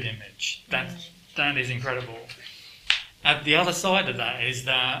really good image. That is incredible. At the other side of that is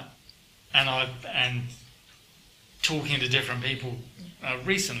that, and talking to different people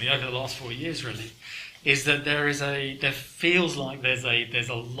recently, over the last 4 years really, is that there feels like there's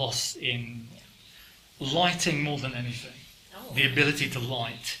a loss in lighting more than anything. The ability to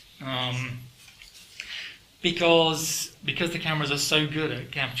light. Because the cameras are so good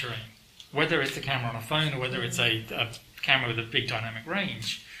at capturing, whether it's the camera on a phone or whether it's a camera with a big dynamic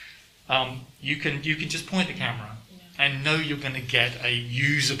range, you can just point the camera and know you're going to get a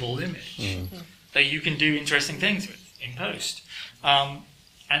usable image that you can do interesting things with in post.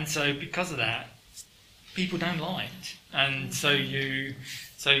 And so because of that, people don't light, and so you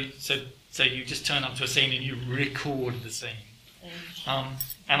just turn up to a scene and you record the scene.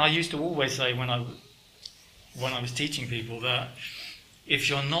 And I used to always say when I was teaching people that if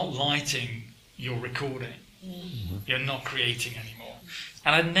you're not lighting, you're recording. You're not creating anymore.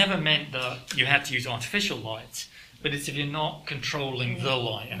 And I never meant that you had to use artificial lights, but it's if you're not controlling the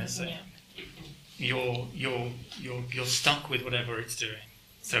light in a scene, you're stuck with whatever it's doing.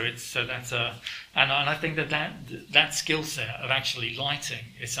 And I think that skill set of actually lighting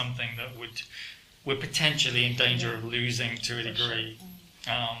is something that we're potentially in danger of losing to a degree.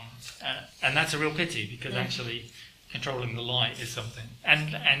 And that's a real pity, because actually controlling the light is something,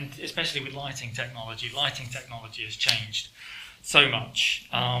 and especially with lighting technology has changed so much,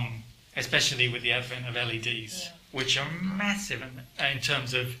 especially with the advent of LEDs, which are massive in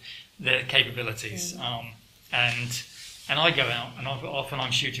terms of their capabilities. And I go out, and often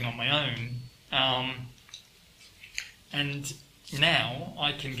I'm shooting on my own, and now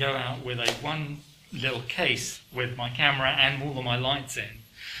I can go out with one little case with my camera and all of my lights in.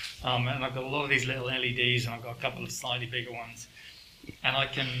 And I've got a lot of these little LEDs, and I've got a couple of slightly bigger ones, and I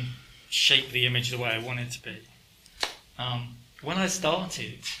can shape the image the way I want it to be. When I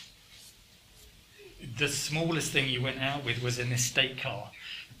started, the smallest thing you went out with was an estate car,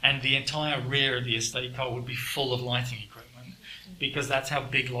 and the entire rear of the estate car would be full of lighting equipment, because that's how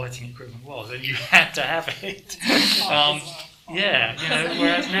big lighting equipment was, and you had to have it.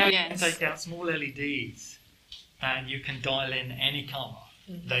 Whereas now you can take out small LEDs, and you can dial in any color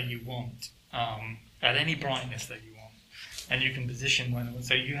that you want, at any brightness that you want, and you can position one.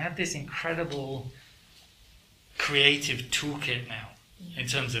 So you have this incredible creative toolkit now, in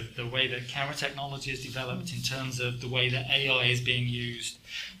terms of the way that camera technology is developed, in terms of the way that AI is being used,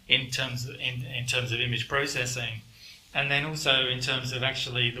 in terms of image processing, and then also in terms of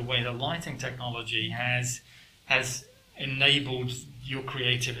actually the way that lighting technology has enabled your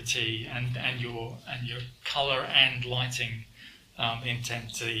creativity and your color and lighting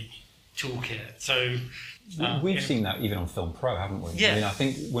intensity toolkit. So we've seen that even on Film Pro, haven't we? Yeah. I mean, I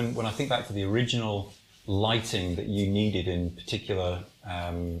think when I think back to the original lighting that you needed in particular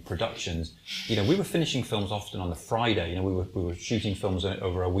productions, we were finishing films often on the Friday. We were shooting films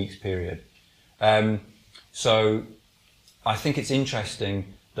over a week's period. So I think it's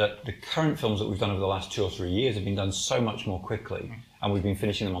interesting that the current films that we've done over the last 2 or 3 years have been done so much more quickly, and we've been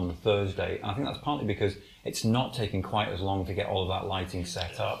finishing them on the Thursday. And I think that's partly because it's not taking quite as long to get all of that lighting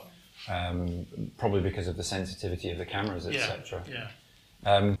set up, probably because of the sensitivity of the cameras, etc.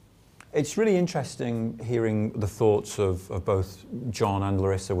 It's really interesting hearing the thoughts of both John and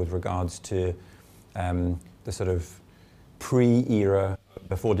Larissa with regards to the sort of pre-era,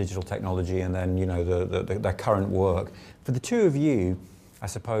 before digital technology, and then their current work. For the two of you, I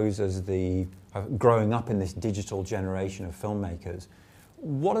suppose, as growing up in this digital generation of filmmakers,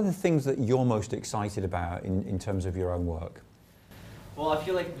 what are the things that you're most excited about in terms of your own work? Well, I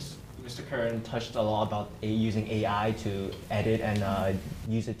feel like Mr. Curran touched a lot about using AI to edit and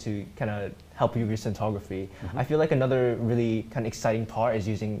use it to kind of help you with your cinematography. I feel like another really kind of exciting part is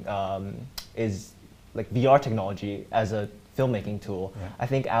using is like VR technology as a filmmaking tool. I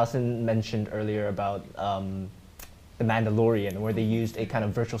think Alison mentioned earlier about The Mandalorian, where they used a kind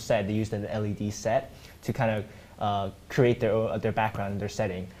of virtual set. They used an LED set to kind of create their background and their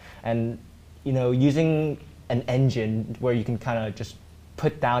setting. And using an engine where you can kind of just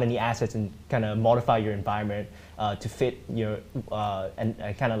put down any assets and kind of modify your environment to fit your and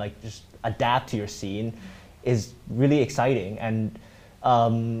kind of like just adapt to your scene is really exciting, and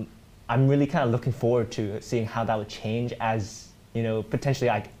I'm really kind of looking forward to seeing how that would change as, you know, potentially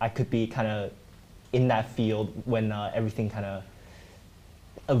I could be kind of in that field when everything kind of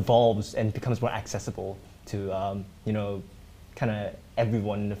evolves and becomes more accessible to, you know, kind of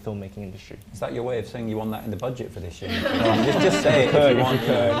everyone in the filmmaking industry. Is that your way of saying you want that in the budget for this year? just say it if you want.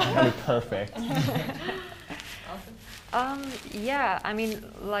 That'd be perfect. Yeah, I mean,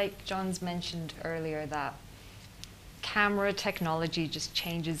 like John's mentioned earlier, that camera technology just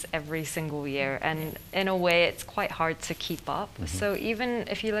changes every single year, and in a way it's quite hard to keep up. So even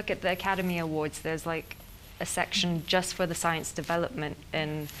if you look at the Academy Awards, there's like a section just for the science development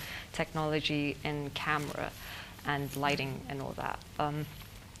in technology in camera and lighting and all that.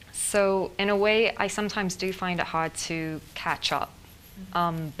 So in a way, I sometimes do find it hard to catch up.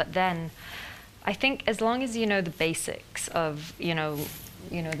 But then I think as long as you know the basics of,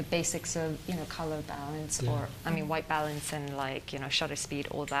 the basics of, color balance, or, white balance and like, shutter speed,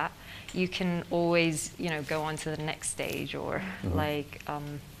 all that, you can always, go on to the next stage, or like,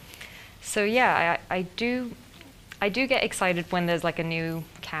 so yeah, I do get excited when there's like a new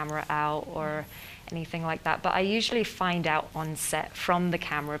camera out or anything like that, but I usually find out on set from the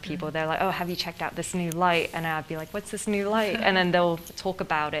camera people. They're like, oh, have you checked out this new light? And I'd be like, what's this new light? And then they'll talk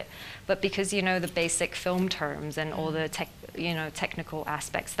about it. But because you know the basic film terms and all the technical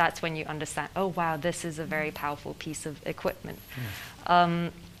aspects, that's when you understand, oh wow, this is a very powerful piece of equipment.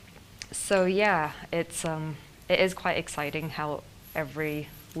 So yeah, it is quite exciting how every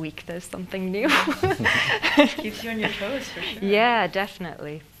week there's something new. Keeps you on your toes, for sure. Yeah,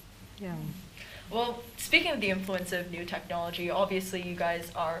 definitely. Yeah. Well, speaking of the influence of new technology, obviously you guys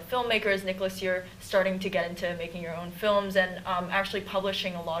are filmmakers. Nicholas, you're starting to get into making your own films and actually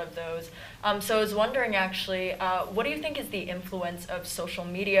publishing a lot of those. So I was wondering actually, what do you think is the influence of social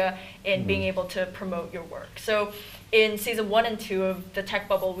media in being able to promote your work? So in season 1 and 2 of The Tech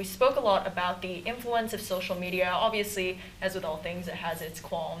Bubble, we spoke a lot about the influence of social media. Obviously, as with all things, it has its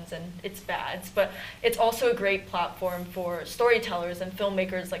qualms and its bads, but it's also a great platform for storytellers and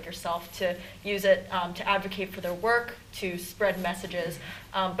filmmakers like yourself to use it to advocate for their work, to spread messages,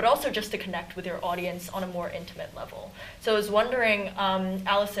 but also just to connect with your audience on a more intimate level. So I was wondering,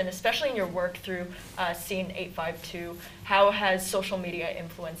 Allison, especially in your work through Scene 852, how has social media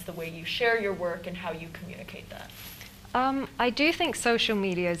influenced the way you share your work and how you communicate that? I do think social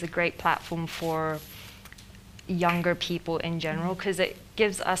media is a great platform for younger people in general, because it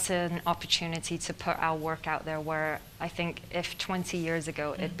gives us an opportunity to put our work out there, where I think if 20 years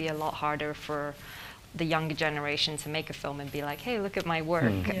ago, it'd be a lot harder for the younger generation to make a film and be like, hey, look at my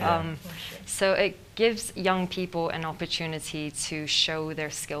work. So it gives young people an opportunity to show their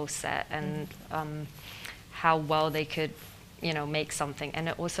skill set and how well they could, make something. And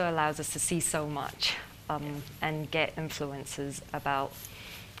it also allows us to see so much and get influences about,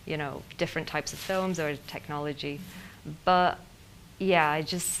 different types of films or technology. But yeah,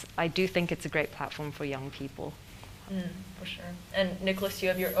 I do think it's a great platform for young people. For sure. And Nicholas, you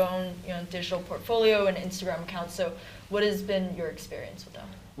have your own digital portfolio and Instagram account, so what has been your experience with them?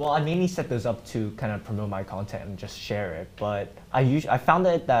 Well, I mainly set those up to kind of promote my content and just share it, but I found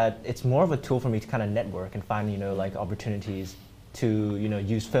that it's more of a tool for me to kind of network and find like opportunities to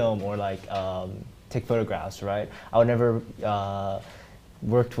use film or like take photographs, right? I would never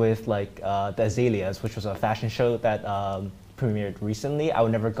worked with like the Azaleas, which was a fashion show that premiered recently. I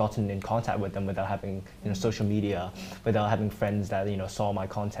would never gotten in contact with them without having social media, without having friends that saw my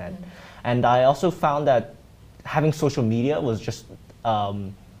content. And I also found that having social media was just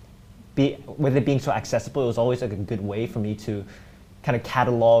with it being so accessible, it was always like a good way for me to kind of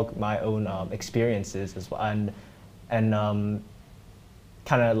catalog my own experiences as well, and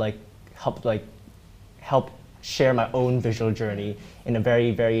kind of like help share my own visual journey in a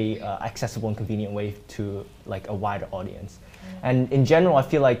very, very accessible and convenient way to like a wider audience. And in general, I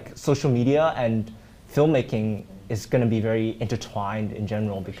feel like social media and filmmaking is going to be very intertwined in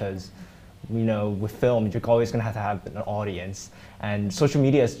general, because with film, you're always going to have an audience, and social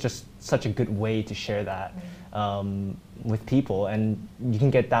media is just such a good way to share that with people, and you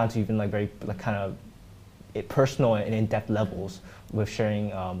can get down to even like very kind of personal and in-depth levels with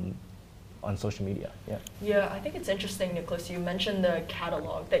sharing on social media. Yeah, I think it's interesting, Nicholas, you mentioned the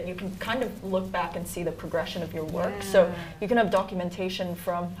catalog, that you can kind of look back and see the progression of your work. Yeah. So you can have documentation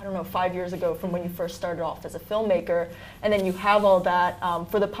from, 5 years ago, from when you first started off as a filmmaker, and then you have all that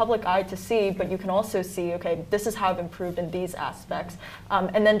for the public eye to see, but you can also see, okay, this is how I've improved in these aspects.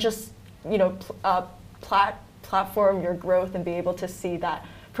 And then just, platform your growth and be able to see that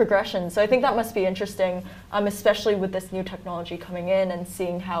progression. So I think that must be interesting, especially with this new technology coming in and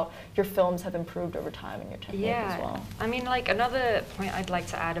seeing how your films have improved over time and your technique as well. I mean, like another point I'd like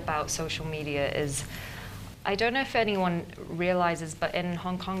to add about social media is, I don't know if anyone realizes, but in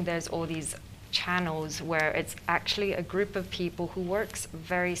Hong Kong there's all these channels where it's actually a group of people who works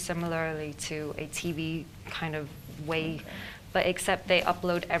very similarly to a TV kind of way. Okay. But except they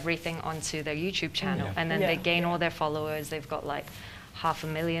upload everything onto their YouTube channel, and then they gain all their followers. They've got like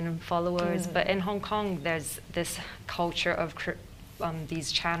 500,000 followers. But in Hong Kong, there's this culture of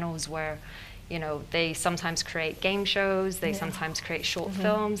these channels where, you know, they sometimes create game shows, they sometimes create short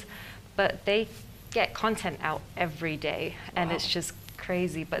films, but they get content out every day, and it's just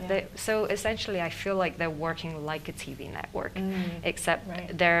crazy. But so essentially I feel like they're working like a TV network,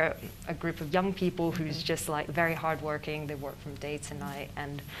 except they're a group of young people who's just like very hardworking. They work from day to night,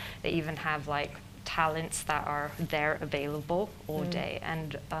 and they even have like talents that are there available all day.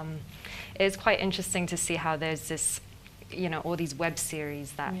 And it's quite interesting to see how there's this, you know, all these web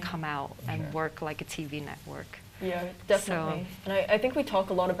series that come out and work like a TV network. Yeah, definitely. So, and I think we talk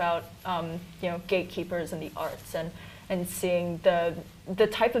a lot about you know, gatekeepers in the arts, and seeing the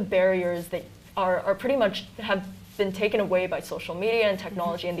type of barriers that are pretty much have been taken away by social media and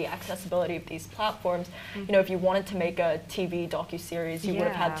technology and the accessibility of these platforms. You know, if you wanted to make a TV docuseries, you would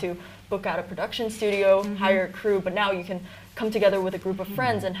have had to book out a production studio, hire a crew, but now you can come together with a group of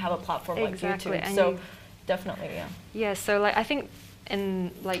friends and have a platform like YouTube. And so definitely, yeah, so like I think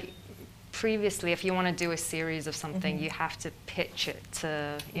in like previously, if you want to do a series of something, you have to pitch it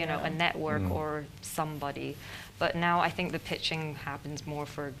to, you know, a network or somebody. But now I think the pitching happens more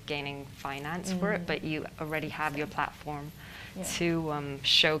for gaining finance for it, but you already have your platform to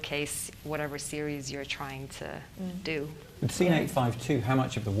showcase whatever series you're trying to do. With Scene 852, how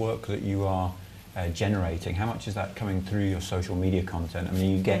much of the work that you are generating, how much is that coming through your social media content? I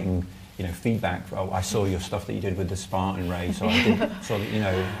mean, are you getting, you know, feedback? Oh, I saw your stuff that you did with the Spartan race. So I did, so you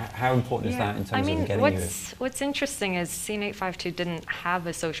know, how important is that in terms of getting you? What's interesting is Scene 852 didn't have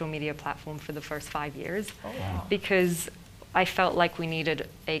a social media platform for the first 5 years, because I felt like we needed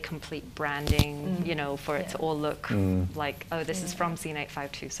a complete branding, you know, for it to all look like, oh, this is from Scene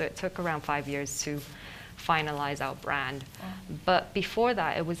 852. So it took around 5 years to finalize our brand. But before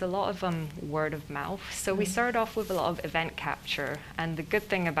that, it was a lot of word of mouth. So we started off with a lot of event capture. And the good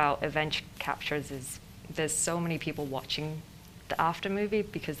thing about event captures is there's so many people watching the after movie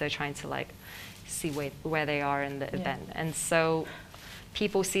because they're trying to like see where they are in the event. And so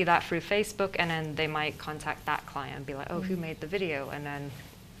people see that through Facebook, and then they might contact that client and be like, oh, who made the video? And then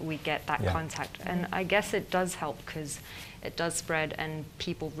we get that contact. And I guess it does help because it does spread, and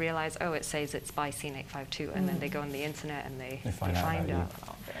people realize, oh, it says it's by Scene 852, and then they go on the internet and they find out.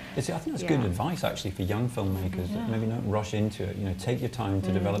 I think that's good advice actually for young filmmakers. Maybe don't rush into it. You know, take your time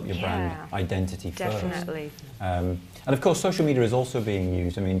to develop your brand identity first. Definitely. And of course, social media is also being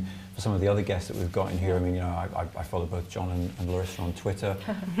used. I mean, for some of the other guests that we've got in here, I mean, you know, I follow both John and Larissa on Twitter.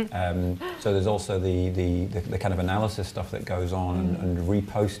 So there's also the kind of analysis stuff that goes on and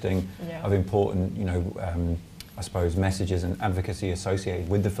reposting of important, you know, I suppose messages and advocacy associated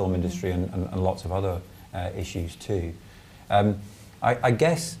with the film industry and lots of other issues too. I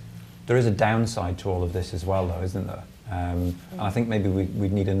guess there is a downside to all of this as well, though, isn't there? And I think maybe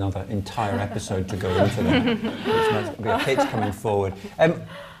we'd need another entire episode to go into that, which might be a pitch coming forward.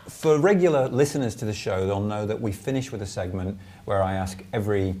 For regular listeners to the show, they'll know that we finish with a segment where I ask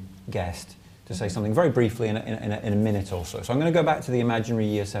every guest to say something very briefly in a minute or so. So I'm going to go back to the imaginary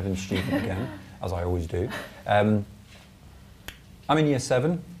Year 7 student again, as I always do. I'm in Year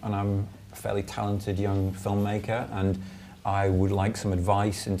 7, and I'm a fairly talented young filmmaker, and I would like some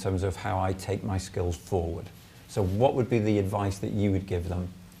advice in terms of how I take my skills forward. So what would be the advice that you would give them?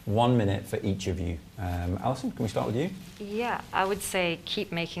 1 minute for each of you. Alison, can we start with you? Yeah, I would say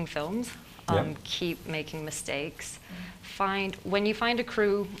keep making films, keep making mistakes. When you find a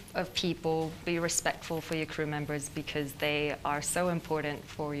crew of people, be respectful for your crew members because they are so important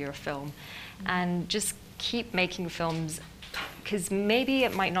for your film. And just keep making films, because maybe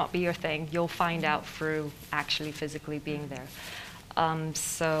it might not be your thing. You'll find out through actually physically being there.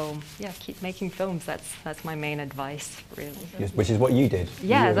 So yeah, keep making films. That's my main advice, really. Yes, which is what you did.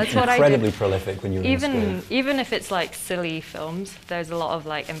 Yeah, you that's what I did. Incredibly prolific when you were in school. Even if it's like silly films, there's a lot of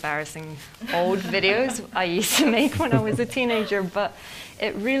like embarrassing old videos I used to make when I was a teenager, but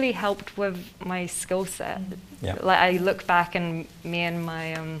it really helped with my skill set. Yeah. Like I look back, and me and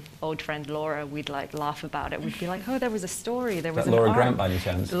my old friend Laura, we'd like laugh about it. We'd be like, oh, there was a story. There was Laura Grant by any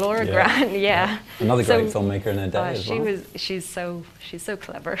chance? Laura Grant, yeah. Another great filmmaker in her day as well. She's so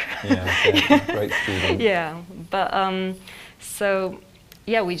clever. Yeah, great student. Yeah, but so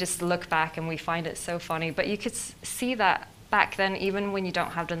yeah, we just look back and we find it so funny. But you could see that back then, even when you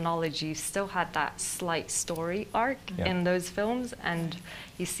don't have the knowledge, you still had that slight story arc in those films, and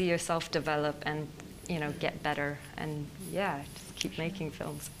you see yourself develop and, you know, get better, and yeah, just keep making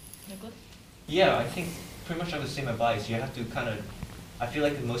films. Yeah, I think pretty much have the same advice. You have to kind of, I feel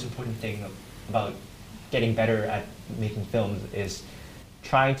like the most important thing about getting better at making films is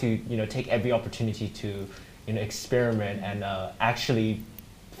trying to, you know, take every opportunity to, you know, experiment and actually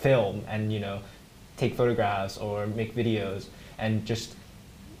film and, you know, take photographs or make videos and just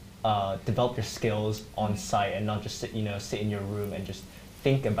develop your skills on site and not just sit in your room and just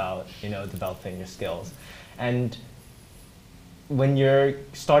think about, you know, developing your skills. And when you're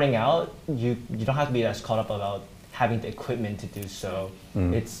starting out, you don't have to be as caught up about having the equipment to do so.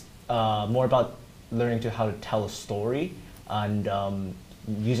 It's more about learning how to tell a story and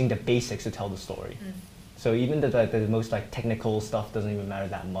using the basics to tell the story. So even the most like technical stuff doesn't even matter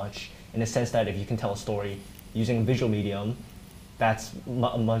that much, in the sense that if you can tell a story using a visual medium, that's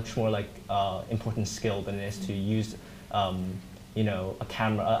a much more like important skill than it is to use you know, a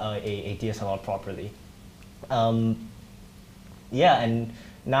camera, a DSLR properly. Yeah, and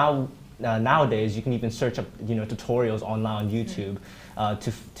nowadays you can even search up, you know, tutorials online on YouTube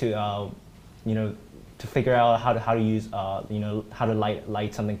you know, to figure out how to use you know, how to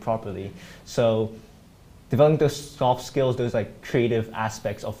light something properly. So developing those soft skills, those like creative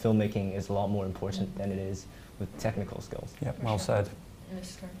aspects of filmmaking, is a lot more important than it is with technical skills. Yeah, well said.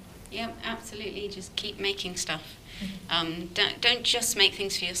 Yeah, absolutely. Just keep making stuff. Don't just make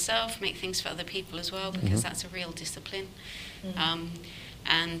things for yourself. Make things for other people as well, because that's a real discipline.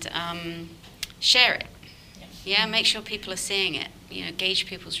 And share it. Yeah, make sure people are seeing it. You know, gauge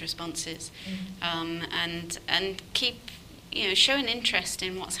people's responses, and keep, you know, showing interest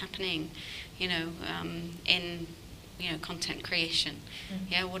in what's happening. You know, in, you know, content creation.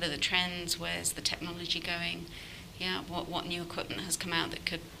 Yeah, what are the trends? Where's the technology going? Yeah, what new equipment has come out that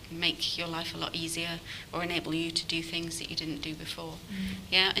could make your life a lot easier or enable you to do things that you didn't do before?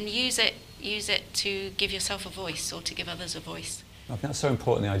 Yeah, and use it to give yourself a voice or to give others a voice. I think that's so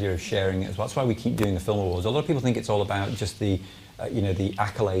important, the idea of sharing it as well. That's why we keep doing the Film Awards. A lot of people think it's all about just the you know, the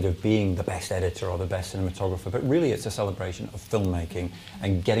accolade of being the best editor or the best cinematographer, but really it's a celebration of filmmaking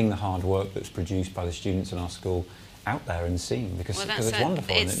and getting the hard work that's produced by the students in our school out there and seen, because it's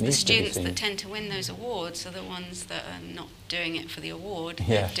wonderful. It's and it the needs students to be seen. that tend to win those awards are the ones that are not doing it for the award,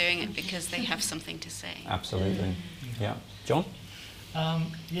 Yeah. they're doing it because they have something to say. Absolutely. Yeah. John?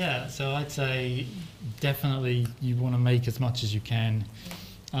 Yeah, so I'd say definitely you want to make as much as you can.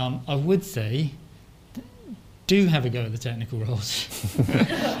 I would say do have a go at the technical roles.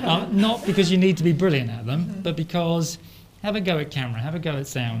 Not because you need to be brilliant at them, but because have a go at camera, have a go at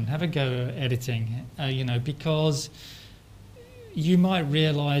sound, have a go at editing, you know, because you might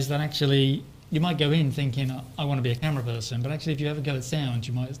realise that actually you might go in thinking, I want to be a camera person, but actually if you have a go at sound,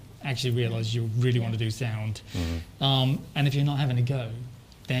 you might actually realise you really want to do sound. And if you're not having a go,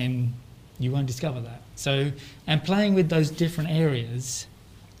 then you won't discover that. So, and playing with those different areas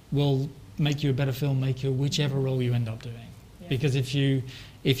will make you a better filmmaker, whichever role you end up doing. Because if you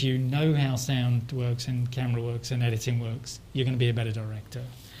know how sound works and camera works and editing works, you're going to be a better director.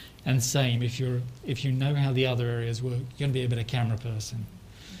 And same, if you know how the other areas work, you're going to be a better camera person.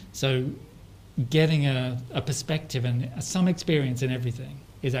 So getting a perspective and some experience in everything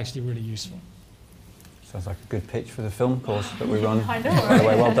is actually really useful. Sounds like a good pitch for the film course that we run. I know, By the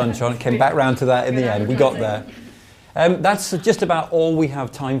way, well done, John. Came back round to that in the end. We got there. That's just about all we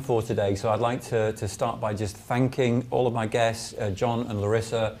have time for today, so I'd like to start by just thanking all of my guests, John and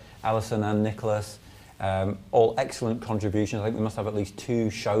Larissa, Alison and Nicholas, all excellent contributions. I think we must have at least 2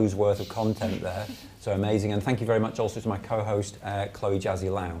 shows worth of content there, so amazing. And thank you very much also to my co-host, Chloe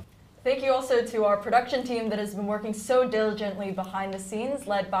Jazzy Lau. Thank you also to our production team that has been working so diligently behind the scenes,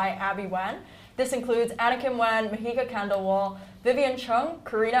 led by Abby Wan. This includes Anakim Wan, Mahika Kandalwal, Vivian Chung,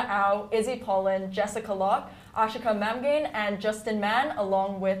 Karina Au, Izzy Paulin, Jessica Locke, Ashika Mamgain, and Justin Mann,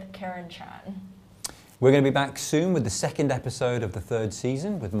 along with Karen Chan. We're going to be back soon with the 2nd episode of the 3rd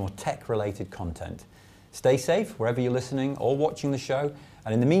season with more tech-related content. Stay safe wherever you're listening or watching the show,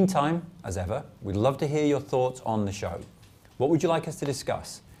 and in the meantime, as ever, we'd love to hear your thoughts on the show. What would you like us to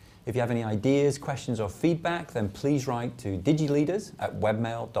discuss? If you have any ideas, questions or feedback, then please write to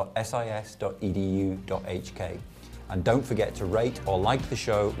digileaders@webmail.sis.edu.hk. And don't forget to rate or like the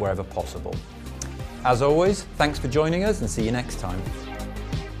show wherever possible. As always, thanks for joining us and see you next time.